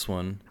heard this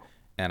one.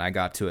 And I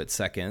got to it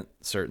second,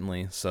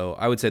 certainly. So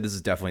I would say this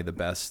is definitely the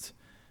best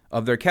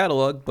of their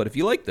catalog. But if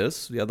you like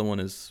this, the other one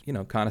is,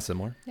 kind of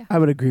similar. Yeah. I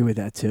would agree with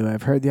that too.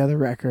 I've heard the other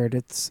record.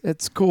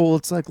 It's cool.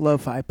 It's like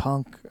lo-fi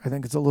punk. I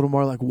think it's a little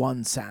more like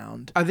one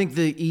sound. I think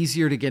the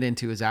easier to get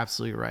into is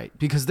absolutely right.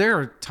 Because there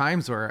are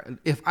times where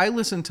if I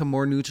listened to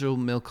more Neutral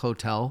Milk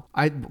Hotel,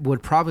 I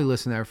would probably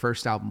listen to their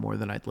first album more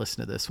than I'd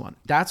listen to this one.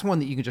 That's one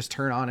that you can just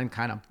turn on and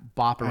kind of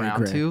bop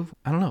around to.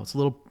 I don't know. It's a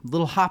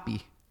little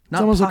hoppy. It's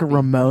almost like a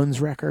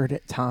Ramones record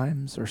at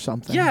times or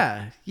something.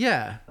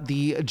 Yeah.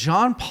 The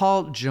John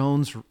Paul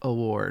Jones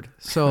Award.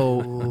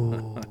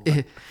 So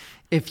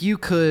if you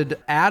could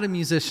add a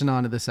musician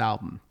onto this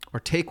album or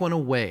take one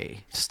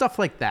away, stuff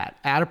like that,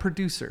 add a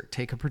producer,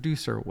 take a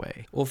producer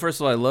away. Well, first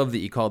of all, I love that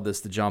you called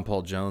this the John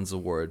Paul Jones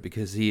Award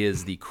because he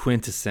is the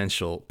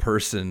quintessential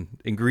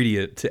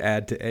ingredient to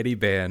add to any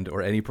band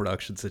or any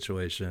production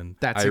situation.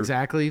 That's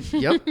exactly,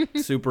 yep.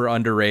 Super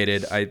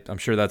underrated. I'm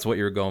sure that's what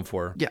you were going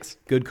for. Yes.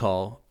 Good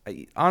call.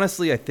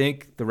 Honestly, I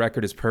think the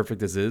record is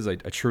perfect as is. I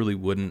truly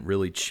wouldn't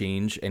really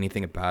change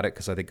anything about it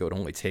because I think it would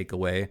only take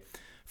away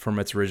from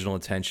its original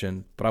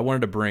intention. But I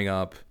wanted to bring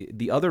up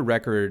the other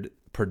record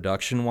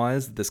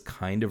production-wise this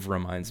kind of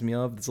reminds me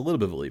of. It's a little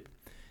bit of a leap.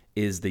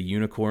 Is the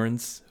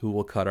Unicorns Who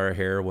Will Cut Our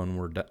Hair When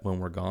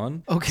We're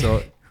Gone. Okay.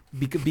 So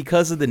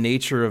because of the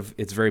nature of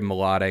it's very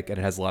melodic and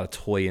it has a lot of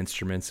toy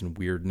instruments and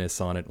weirdness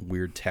on it,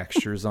 weird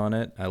textures on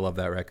it. I love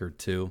that record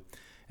too.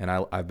 And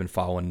I've been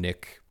following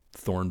Nick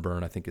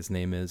Thornburn, I think his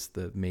name is,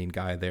 the main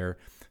guy there,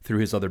 through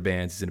his other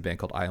bands. He's in a band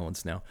called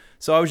Islands now.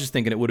 So I was just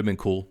thinking it would have been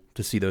cool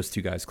to see those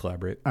two guys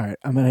collaborate. All right,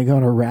 I'm going to go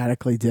in a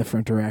radically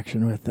different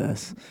direction with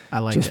this. I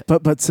like it.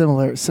 But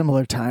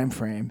similar time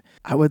frame.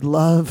 I would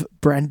love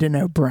Brendan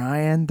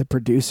O'Brien, the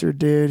producer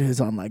dude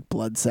who's on like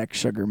Blood, Sex,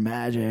 Sugar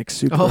Magic,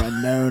 Super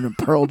Unknown, and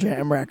Pearl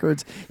Jam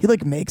records. He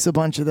like makes a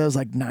bunch of those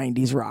like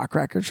 90s rock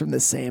records from the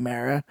same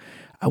era.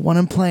 I want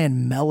him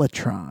playing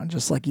Mellotron,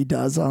 just like he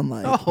does on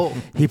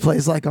he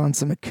plays like on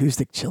some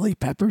acoustic Chili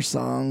Pepper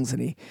songs,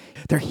 and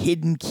they're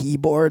hidden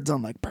keyboards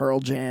on like Pearl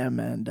Jam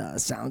and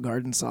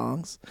Soundgarden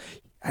songs.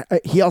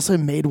 He also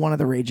made one of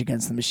the Rage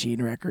Against the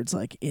Machine records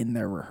like in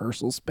their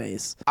rehearsal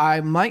space.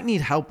 I might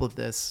need help with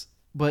this,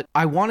 but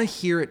I want to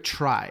hear it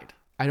tried.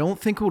 I don't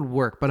think it would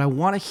work, but I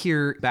want to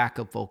hear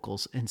backup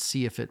vocals and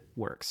see if it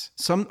works.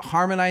 Some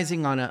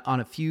harmonizing on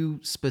a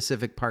few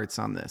specific parts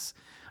on this.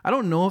 I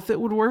don't know if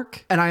it would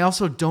work. And I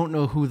also don't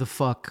know who the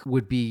fuck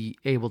would be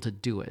able to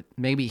do it.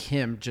 Maybe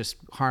him just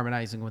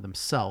harmonizing with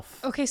himself.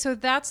 Okay, so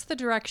that's the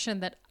direction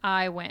that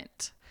I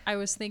went. I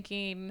was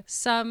thinking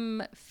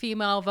some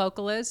female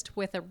vocalist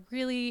with a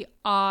really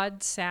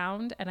odd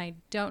sound, and I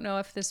don't know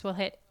if this will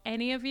hit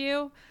any of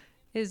you,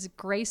 is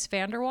Grace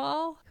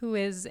Vanderwaal, who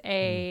is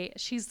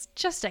she's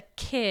just a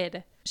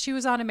kid. She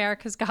was on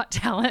America's Got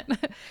Talent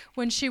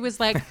when she was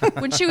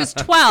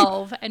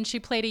 12, and she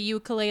played a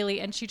ukulele,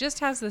 and she just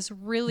has this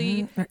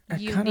really I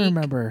unique. kind of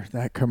remember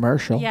that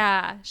commercial.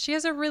 Yeah, she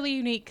has a really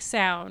unique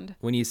sound.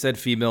 When you said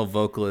female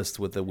vocalist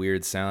with a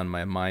weird sound,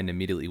 my mind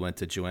immediately went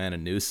to Joanna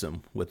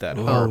Newsom with that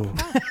harp.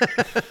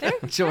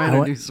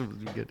 Joanna Newsom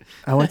would be good.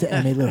 I went to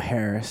Emmylou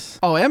Harris.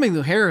 Oh,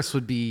 Emmylou Harris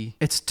would be,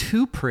 it's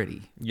too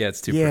pretty. Yeah,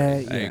 it's too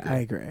pretty. I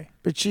agree.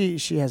 But she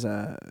has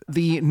a...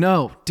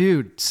 No,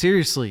 dude,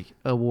 seriously,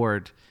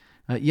 award.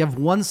 You have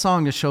one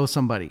song to show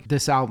somebody.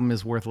 This album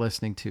is worth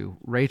listening to.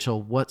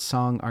 Rachel, what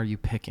song are you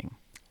picking?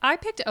 I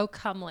picked O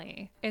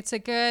Comely. It's a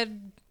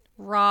good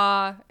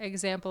raw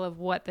example of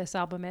what this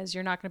album is.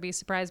 You're not going to be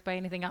surprised by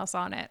anything else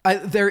on it.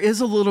 There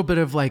is a little bit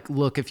of like,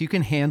 look, if you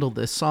can handle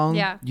this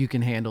song, you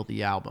can handle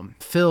the album.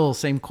 Phil,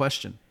 same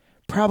question.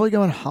 Probably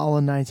going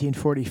Holland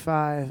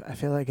 1945. I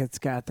feel like it's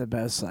got the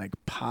best like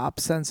pop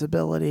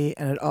sensibility,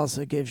 and it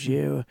also gives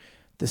you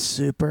the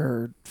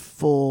super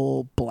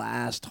full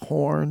blast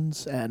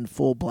horns and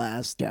full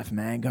blast Jeff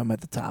Mangum at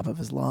the top of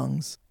his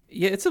lungs.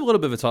 Yeah, it's a little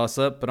bit of a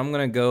toss-up, but I'm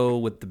going to go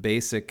with the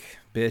basic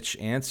bitch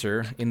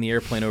answer, In the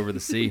Airplane Over the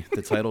Sea,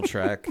 the title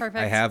track. Perfect.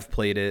 I have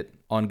played it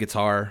on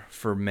guitar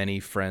for many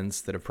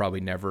friends that have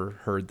probably never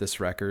heard this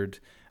record.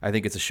 I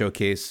think it's a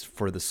showcase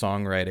for the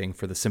songwriting,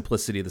 for the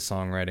simplicity of the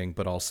songwriting,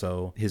 but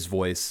also his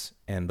voice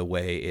and the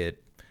way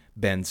it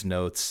bends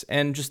notes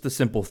and just the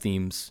simple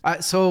themes.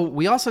 So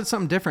we all said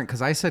something different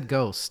because I said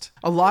Ghost.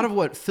 A lot of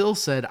what Phil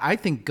said, I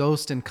think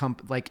Ghost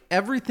like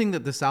everything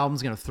that this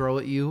album's going to throw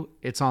at you,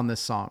 it's on this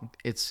song.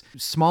 It's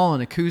small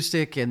and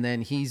acoustic, and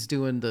then he's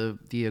doing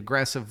the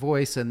aggressive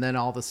voice, and then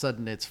all of a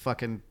sudden it's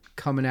fucking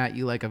coming at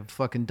you like a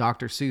fucking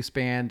Dr. Seuss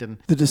band. And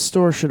the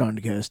distortion on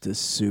Ghost is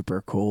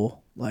super cool.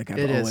 Like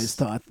I've always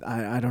thought,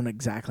 I don't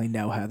exactly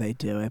know how they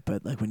do it,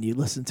 but like when you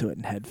listen to it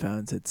in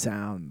headphones, it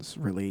sounds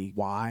really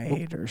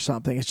wide or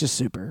something. It's just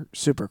super,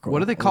 super cool. What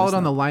do they call it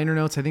on the liner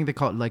notes? I think they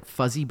call it like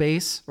fuzzy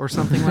bass or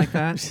something like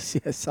that.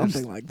 Yeah,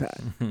 something like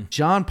that.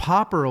 John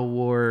Popper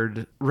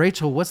Award.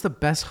 Rachel, what's the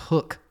best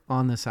hook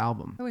on this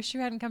album? I wish you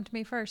hadn't come to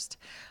me first.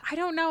 I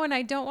don't know, and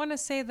I don't want to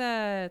say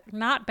the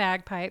not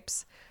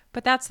bagpipes,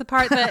 but that's the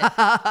part that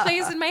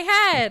plays in my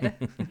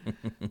head.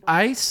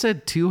 I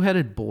said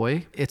Two-Headed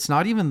Boy. It's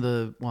not even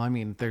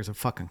there's a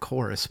fucking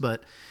chorus,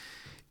 but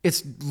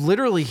it's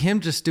literally him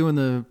just doing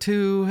the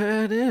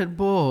Two-Headed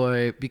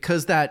Boy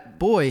because that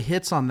boy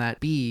hits on that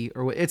B,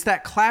 or it's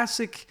that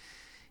classic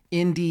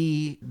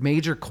indie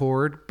major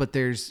chord, but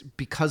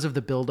because of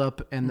the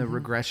buildup and the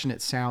regression,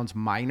 it sounds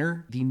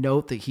minor. The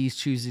note that he's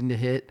choosing to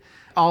hit,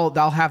 I'll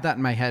have that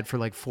in my head for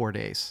like 4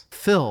 days.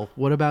 Phil,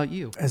 what about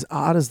you? As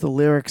odd as the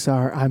lyrics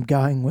are, I'm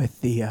going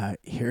with the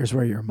here's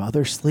where your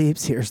mother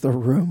sleeps, here's the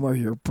room where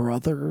your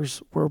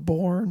brothers were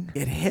born.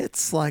 It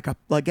hits like a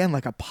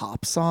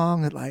pop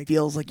song. It like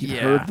feels like you've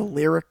heard the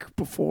lyric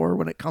before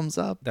when it comes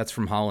up. That's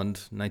from Holland,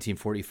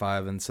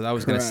 1945, and so I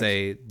was going to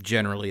say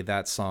generally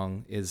that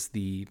song is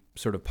the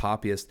sort of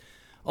poppiest.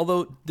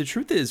 Although the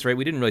truth is, right,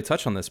 we didn't really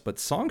touch on this, but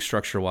song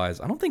structure-wise,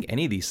 I don't think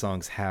any of these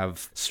songs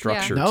have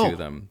structure to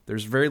them.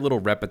 There's very little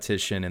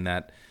repetition in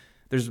that.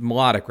 There's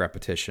melodic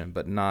repetition,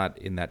 but not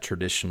in that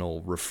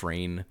traditional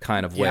refrain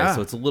kind of way. Yeah.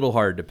 So it's a little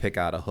hard to pick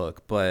out a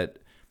hook. But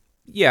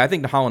yeah, I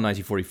think the Holland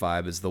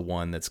 1945 is the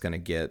one that's going to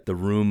get the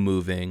room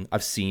moving.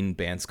 I've seen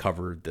bands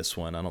cover this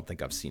one. I don't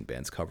think I've seen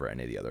bands cover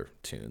any of the other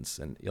tunes.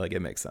 And like,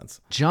 it makes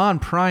sense. John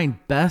Prine,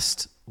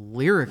 Best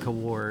Lyric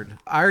Award.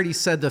 I already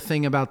said the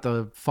thing about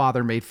the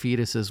father made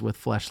fetuses with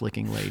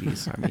flesh-licking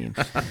ladies. I mean,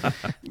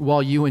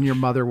 while you and your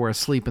mother were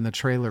asleep in the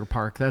trailer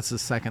park. That's the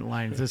second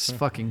line. This is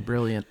fucking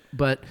brilliant.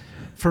 But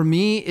for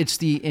me, it's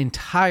the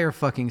entire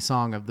fucking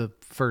song of the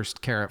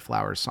first Carrot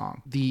Flower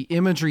song. The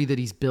imagery that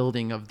he's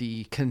building of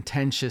the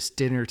contentious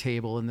dinner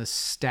table and the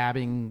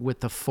stabbing with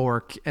the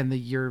fork and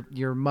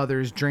your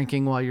mother's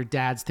drinking while your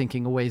dad's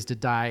thinking of ways to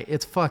die.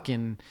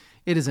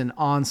 It is an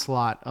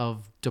onslaught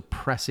of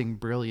depressing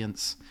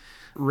brilliance.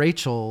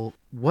 Rachel,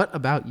 what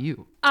about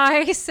you?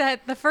 I said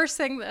the first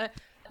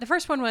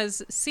one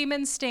was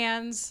Seaman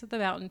Stands the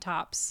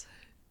Mountaintops.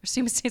 Or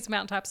Seaman Stands the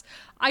Mountaintops.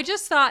 I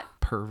just thought,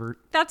 Pervert.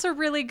 That's a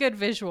really good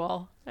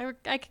visual.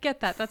 I could get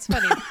that. That's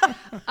funny.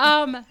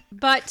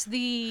 But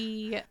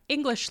the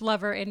English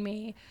lover in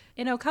me,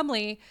 in O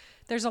Comely,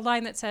 there's a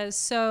line that says,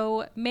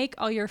 "So make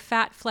all your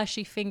fat,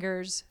 fleshy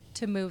fingers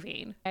to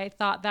moving." I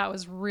thought that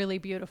was really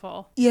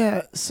beautiful.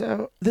 Yeah,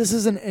 so this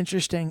is an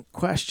interesting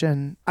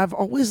question. I've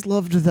always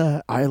loved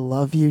the I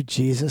love you,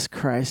 Jesus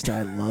Christ,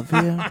 I love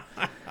you.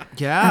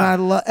 Yeah. And I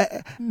love,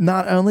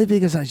 not only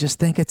because I just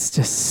think it's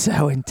just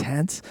so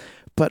intense,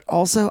 but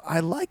also I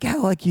like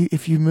how like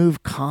if you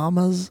move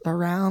commas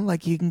around,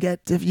 like you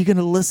can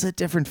elicit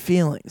different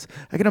feelings.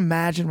 I can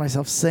imagine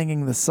myself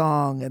singing the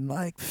song and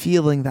like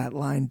feeling that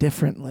line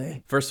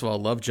differently. First of all,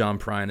 love John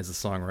Prine as a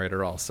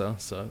songwriter also.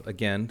 So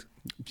again,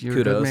 You're a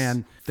kudos good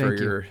man. for Thank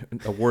you. your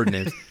award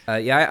names.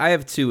 I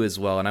have two as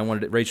well.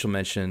 And Rachel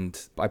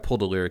mentioned, I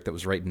pulled a lyric that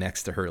was right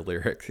next to her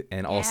lyric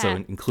and also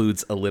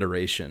includes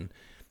alliteration,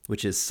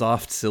 which is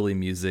soft, silly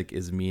music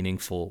is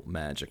meaningful,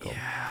 magical.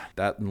 Yeah.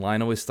 That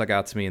line always stuck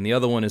out to me. And the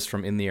other one is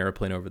from In the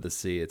Aeroplane Over the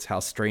Sea. It's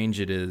how strange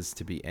it is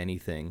to be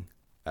anything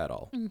at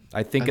all.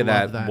 I think of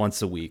that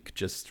once a week,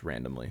 just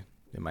randomly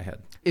in my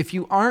head. If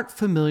you aren't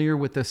familiar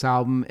with this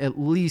album, at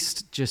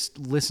least just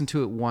listen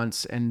to it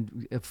once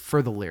and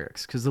for the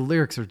lyrics, because the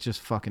lyrics are just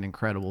fucking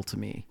incredible to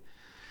me.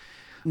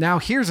 Now,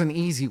 here's an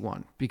easy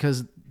one,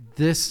 because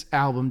this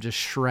album just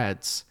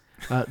shreds.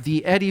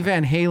 The Eddie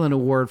Van Halen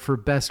Award for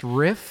Best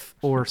Riff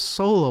or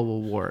Solo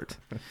Award.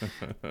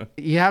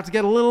 You have to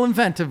get a little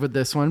inventive with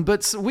this one,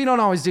 but we don't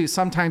always do.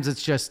 Sometimes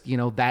it's just,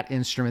 that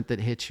instrument that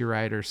hits you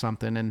right or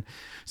something. And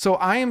so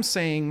I am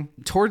saying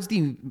towards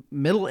the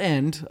middle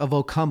end of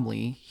O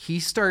Comely, he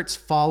starts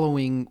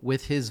following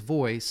with his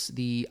voice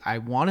I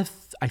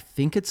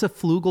think it's a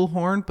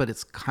flugelhorn, but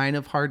it's kind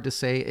of hard to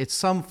say. It's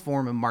some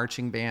form of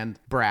marching band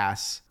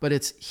brass, but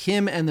it's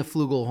him and the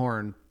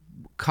flugelhorn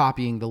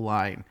copying the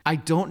line. I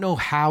don't know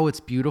how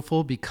it's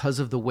beautiful because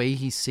of the way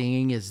he's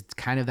singing is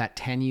kind of that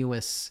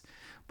tenuous,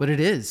 but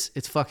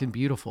it's fucking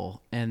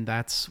beautiful. And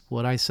that's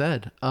what I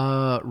said.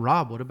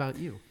 Rob, what about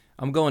you?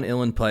 I'm going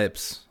Uilleann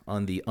Pipes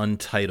on the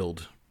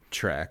Untitled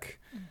track.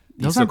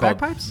 Those aren't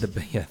bagpipes? The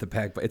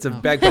bagpipe. It's a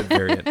bagpipe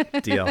variant.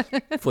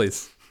 DL,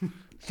 please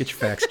get your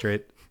facts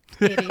straight.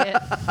 Idiot.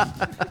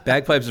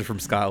 Bagpipes are from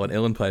Scotland.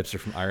 Uilleann Pipes are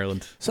from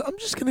Ireland. So I'm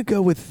just going to go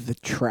with the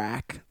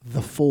track,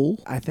 The Fool.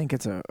 I think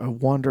it's a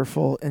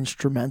wonderful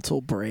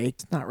instrumental break.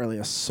 It's not really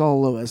a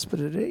soloist,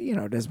 but it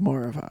is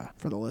more of a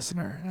for the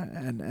listener,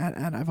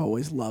 and I've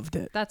always loved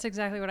it. That's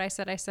exactly what I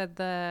said. I said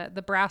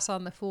the brass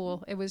on The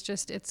Fool. It was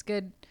just, it's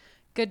good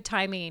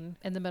timing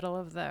in the middle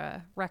of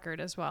the record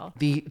as well.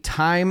 The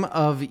Time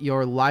of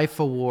Your Life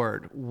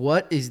Award.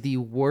 What is the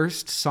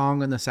worst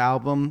song on this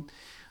album?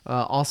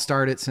 I'll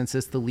start it since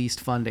it's the least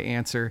fun to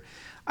answer.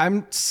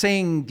 I'm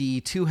saying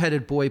the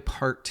Two-Headed Boy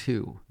Part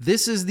 2.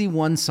 This is the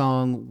one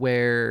song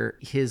where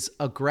his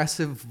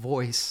aggressive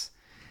voice,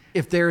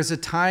 if there's a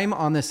time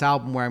on this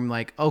album where I'm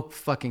like, oh,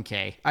 fucking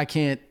K,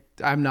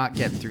 I'm not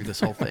getting through this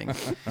whole thing.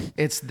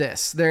 It's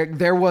this.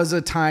 There was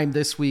a time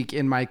this week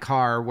in my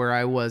car where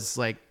I was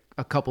like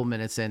a couple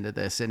minutes into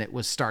this and it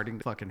was starting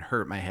to fucking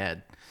hurt my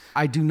head.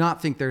 I do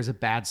not think there's a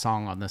bad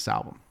song on this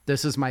album.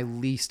 This is my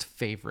least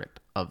favorite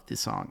of the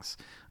songs.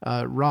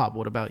 Rob,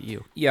 what about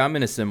you? Yeah, I'm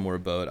in a similar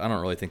boat. I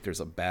don't really think there's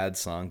a bad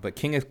song, but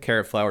King of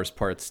Carrot Flowers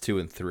Parts 2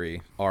 and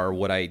 3 are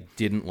what I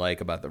didn't like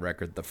about the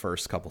record the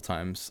first couple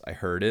times I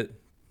heard it.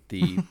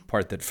 The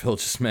part that Phil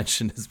just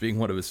mentioned as being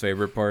one of his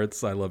favorite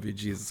parts, I Love You,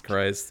 Jesus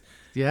Christ.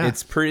 Yeah.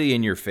 It's pretty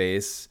in your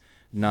face,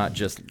 not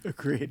just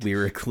Agreed.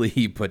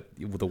 lyrically, but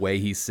the way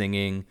he's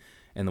singing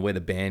and the way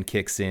the band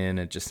kicks in.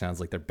 It just sounds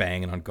like they're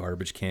banging on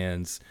garbage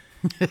cans.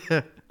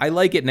 I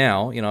like it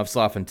now. I've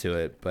softened to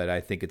it, but I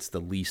think it's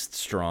the least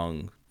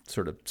strong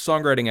sort of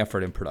songwriting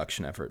effort and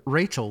production effort.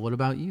 Rachel, what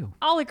about you?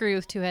 I'll agree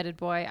with Two-Headed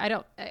Boy.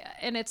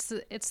 And it's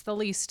the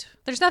least,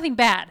 there's nothing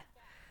bad.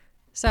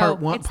 So Part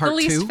one, it's part the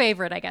least two?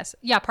 favorite, I guess.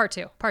 Yeah, part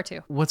two.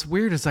 What's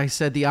weird is I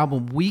said the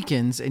album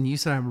weakens and you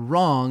said I'm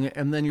wrong,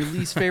 and then your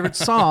least favorite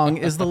song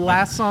is the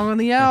last song on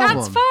the album.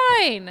 That's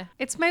fine.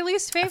 It's my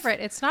least favorite.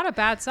 It's not a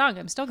bad song.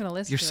 I'm still going to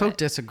listen You're to so it.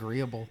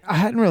 disagreeable. I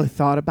hadn't really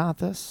thought about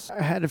this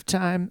ahead of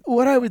time.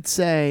 What I would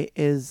say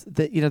is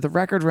that, the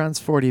record runs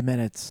 40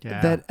 minutes.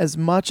 Yeah. That as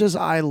much as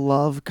I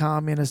love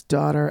Communist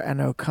Daughter and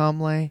O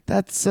Comely,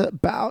 that's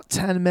about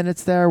 10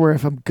 minutes there where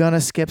if I'm going to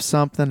skip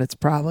something, it's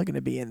probably going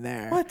to be in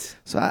there. What?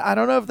 So I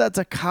don't know if that's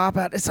a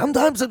cop-out.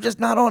 Sometimes I'm just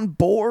not on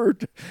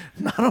board.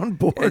 Not on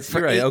board.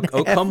 You're right.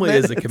 O Comely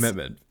is a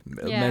commitment.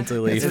 Yeah.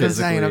 Mentally, That's what I'm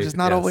physically. saying. I'm just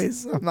not yes.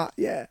 always, I'm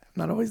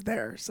not always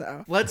there.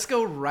 So Let's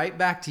go right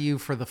back to you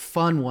for the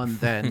fun one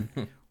then.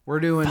 We're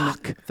doing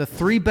the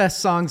 3 best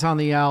songs on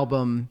the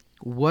album.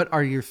 What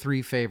are your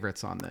 3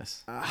 favorites on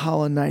this?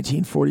 Holland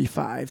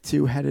 1945,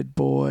 Two-Headed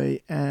Boy,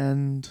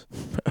 and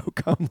O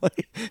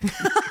Comely.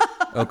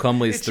 O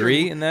Comely's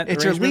 3 in that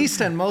It's your arrangement?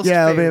 least and most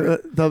Yeah,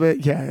 favorite.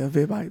 it'll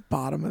be my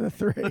bottom of the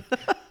 3.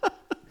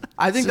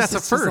 I think that's a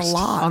It's just a first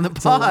lot. on the It's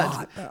a pod.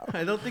 lot, though.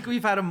 I don't think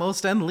we've had a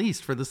most and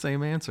least for the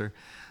same answer.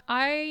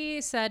 I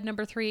said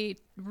number 3,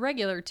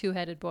 regular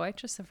Two-Headed Boy,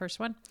 just the first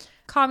one.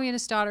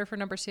 Communist Daughter for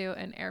number 2,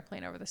 and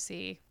Airplane Over the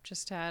Sea.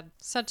 Just had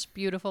such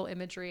beautiful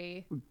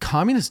imagery.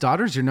 Communist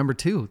Daughter's your number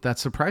 2.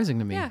 That's surprising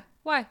to me. Yeah,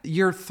 why?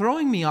 You're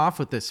throwing me off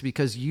with this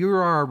because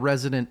you're our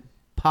resident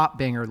pop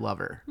banger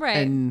lover. Right.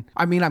 And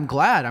I mean, I'm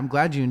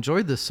glad you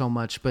enjoyed this so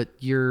much, but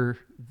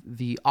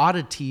the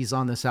oddities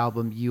on this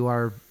album you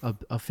are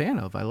a fan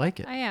of. I like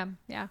it. I am,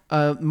 yeah.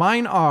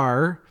 Mine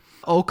are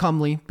Oh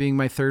Comely being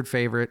my third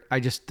favorite.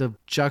 The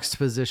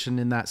juxtaposition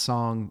in that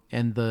song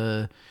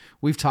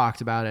we've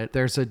talked about it.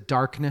 There's a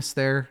darkness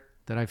there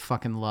that I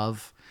fucking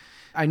love.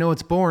 I know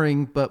it's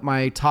boring, but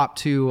my top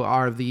two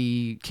are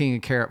the King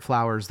of Carrot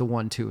Flowers, the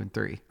 1, 2, and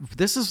 3.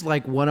 This is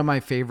like one of my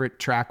favorite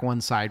track one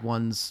side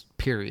ones,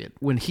 period.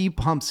 When he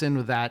pumps in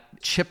with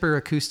that chipper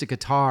acoustic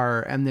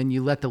guitar and then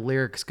you let the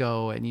lyrics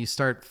go and you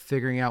start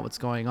figuring out what's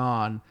going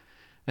on.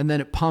 And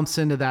then it pumps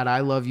into that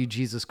I Love You,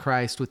 Jesus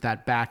Christ with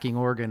that backing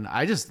organ.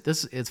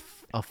 This is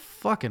a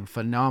fucking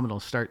phenomenal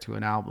start to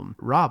an album.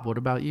 Rob, what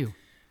about you?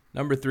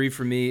 Number 3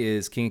 for me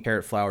is King of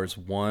Carrot Flowers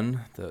 1,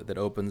 that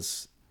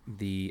opens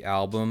the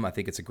album. I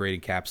think it's a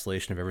great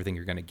encapsulation of everything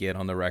you're going to get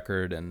on the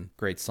record and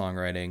great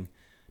songwriting.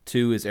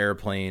 2 is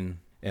Aeroplane,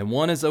 and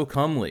 1 is Oh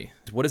Comely.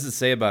 What does it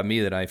say about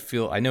me that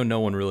I know no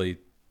one really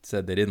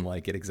said they didn't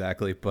like it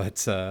exactly,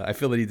 but I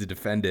feel the need to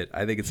defend it.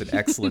 I think it's an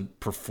excellent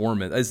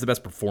performance. It's the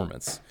best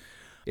performance.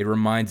 It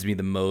reminds me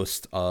the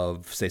most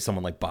of, say,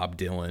 someone like Bob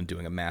Dylan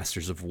doing a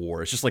Masters of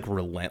War. It's just like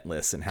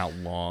relentless in how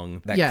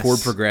long that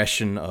chord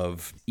progression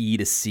of E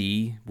to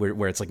C,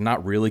 where it's like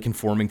not really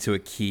conforming to a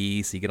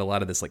key. So you get a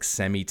lot of this like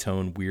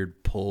semitone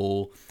weird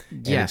pull.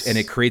 And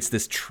it creates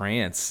this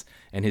trance.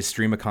 And his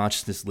stream of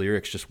consciousness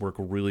lyrics just work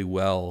really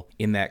well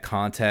in that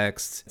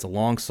context. It's a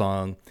long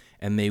song.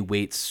 And they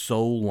wait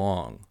so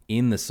long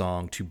in the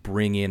song to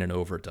bring in an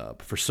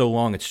overdub. For so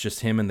long, it's just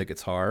him and the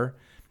guitar.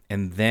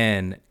 And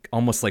then,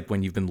 almost like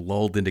when you've been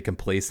lulled into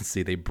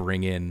complacency, they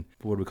bring in,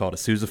 what do we call it, a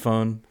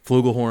sousaphone?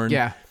 Flugelhorn?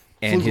 Yeah.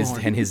 And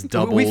Flugelhorn. his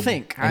double. We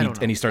think. I don't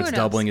know. And he starts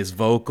doubling his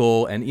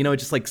vocal. And, it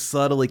just like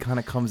subtly kind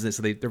of comes in.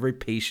 So they're very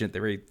patient.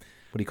 They're very,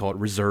 what do you call it,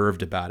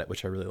 reserved about it,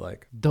 which I really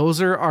like.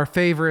 Those are our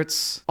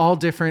favorites, all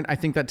different. I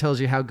think that tells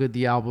you how good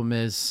the album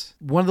is.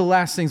 One of the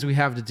last things we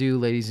have to do,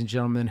 ladies and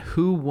gentlemen,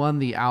 who won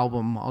the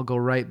album? I'll go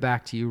right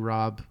back to you,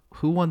 Rob.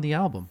 Who won the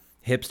album?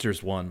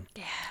 Hipsters won.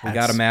 Yeah. We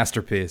got a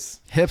masterpiece.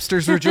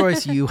 Hipsters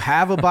rejoice. You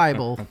have a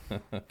Bible.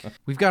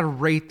 We've got to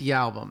rate the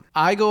album.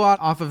 I go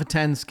out off of a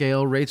 10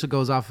 scale. Rachel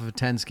goes off of a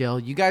 10 scale.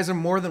 You guys are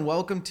more than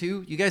welcome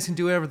to. You guys can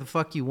do whatever the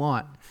fuck you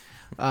want.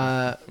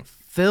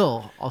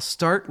 Phil, I'll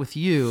start with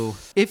you.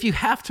 If you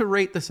have to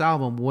rate this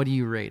album, what do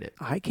you rate it?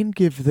 I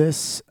give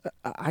this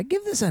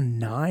a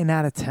 9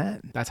 out of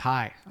 10. That's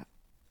high.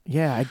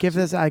 Yeah,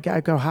 I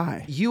go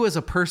high. You as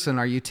a person,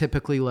 are you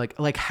typically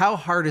like how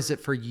hard is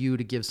it for you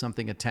to give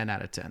something a 10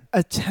 out of 10?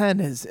 A 10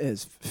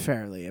 is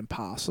fairly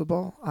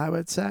impossible, I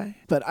would say.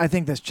 But I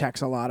think this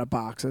checks a lot of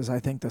boxes. I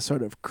think the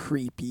sort of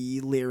creepy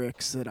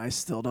lyrics that I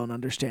still don't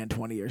understand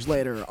 20 years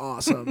later are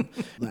awesome.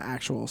 The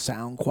actual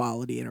sound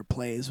quality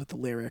interplays with the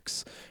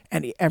lyrics,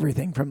 and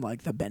everything from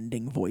like the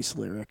bending voice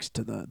lyrics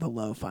to the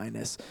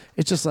lo-fi-ness.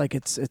 It's just like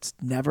it's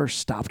never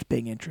stopped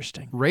being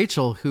interesting.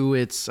 Rachel, who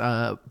it's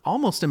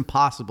almost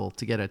impossible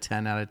to get a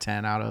 10 out of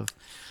 10 out of.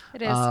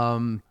 It is.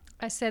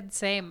 I said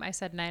same. I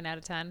said 9 out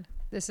of 10.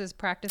 This is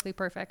practically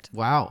perfect.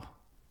 Wow.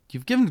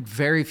 You've given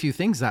very few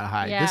things that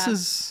high. Yeah. This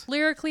is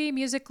lyrically,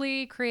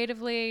 musically,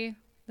 creatively,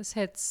 this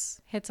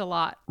hits a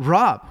lot.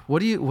 Rob, what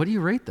do you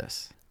rate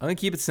this? I'm going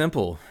to keep it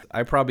simple.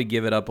 I probably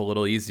give it up a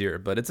little easier,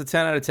 but it's a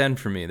 10 out of 10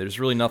 for me.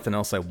 There's really nothing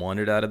else I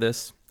wanted out of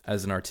this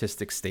as an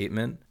artistic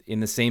statement, in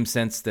the same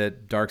sense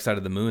that Dark Side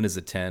of the Moon is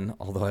a 10,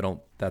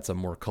 although that's a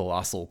more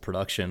colossal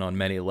production on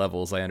many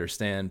levels, I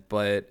understand.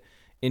 But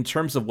in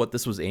terms of what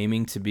this was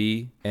aiming to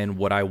be and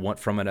what I want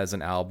from it as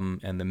an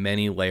album and the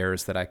many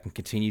layers that I can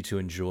continue to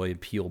enjoy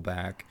and peel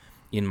back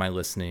in my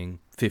listening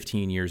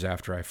 15 years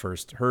after I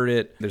first heard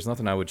it, there's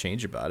nothing I would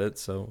change about it.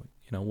 So,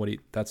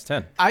 that's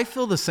 10. I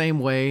feel the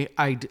same way.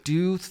 I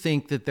do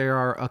think that there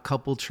are a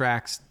couple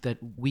tracks that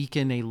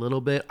weaken a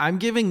little bit. I'm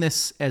giving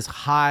this as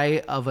high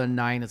of a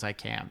 9 as I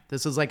can.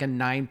 This is like a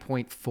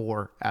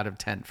 9.4 out of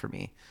 10 for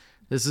me.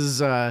 This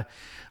is, I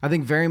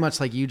think, very much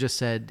like you just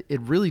said,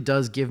 it really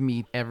does give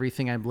me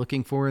everything I'm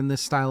looking for in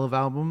this style of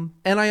album.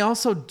 And I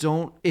also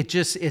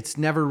it's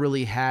never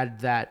really had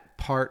that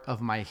part of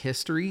my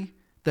history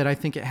that I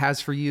think it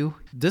has for you.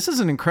 This is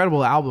an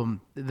incredible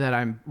album that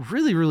I'm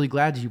really, really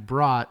glad you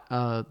brought.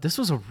 This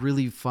was a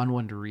really fun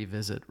one to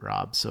revisit,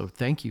 Rob. So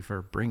thank you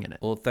for bringing it.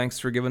 Well, thanks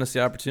for giving us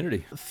the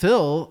opportunity.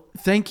 Phil,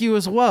 thank you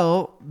as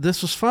well.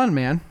 This was fun,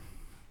 man.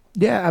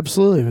 Yeah,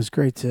 absolutely. It was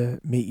great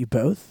to meet you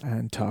both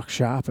and talk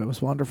shop. It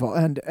was wonderful.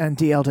 And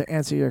DL, to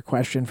answer your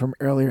question from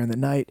earlier in the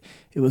night,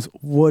 it was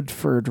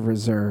Woodford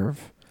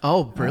Reserve.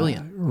 Oh,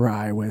 brilliant.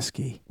 Rye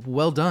whiskey.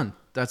 Well done.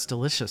 That's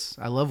delicious.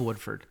 I love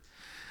Woodford.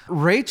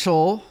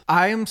 Rachel,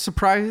 I am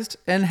surprised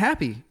and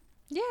happy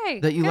Yay,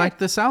 that you liked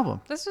this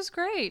album. This was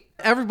great.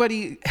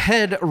 Everybody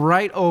head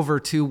right over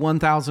to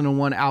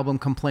 1001 Album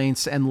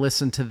Complaints and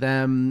listen to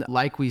them.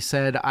 Like we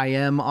said, I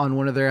am on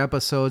one of their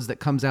episodes that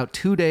comes out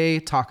today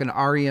talking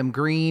REM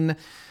Green.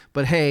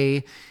 But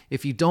hey,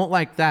 if you don't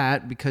like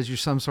that because you're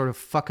some sort of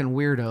fucking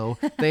weirdo,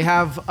 they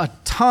have a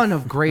ton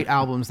of great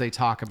albums they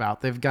talk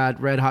about. They've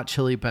got Red Hot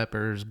Chili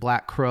Peppers,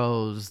 Black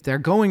Crowes. They're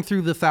going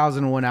through the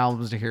 1001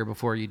 albums to hear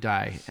before you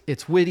die.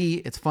 It's witty.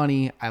 It's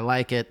funny. I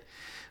like it.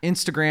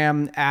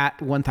 Instagram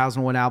at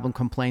 1001 Album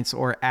Complaints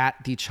or at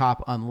The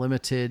Chop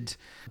Unlimited.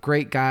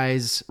 Great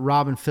guys.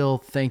 Rob and Phil,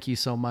 thank you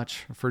so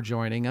much for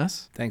joining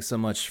us. Thanks so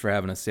much for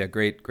having us. Yeah,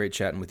 great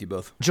chatting with you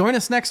both. Join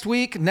us next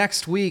week.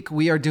 Next week,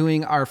 we are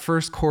doing our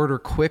first quarter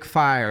quick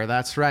fire.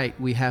 That's right.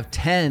 We have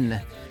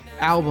 10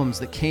 albums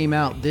that came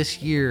out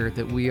this year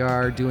that we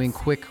are doing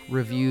quick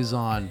reviews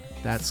on.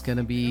 That's going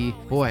to be,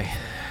 boy,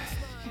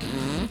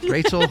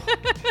 Rachel,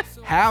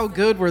 how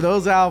good were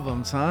those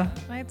albums, huh?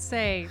 I'd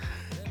say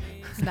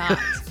not.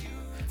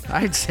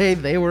 I'd say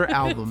they were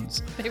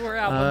albums. They were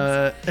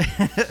albums.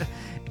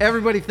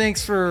 Everybody,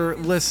 thanks for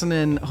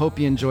listening. Hope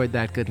you enjoyed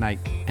that. Good night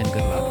and good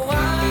luck.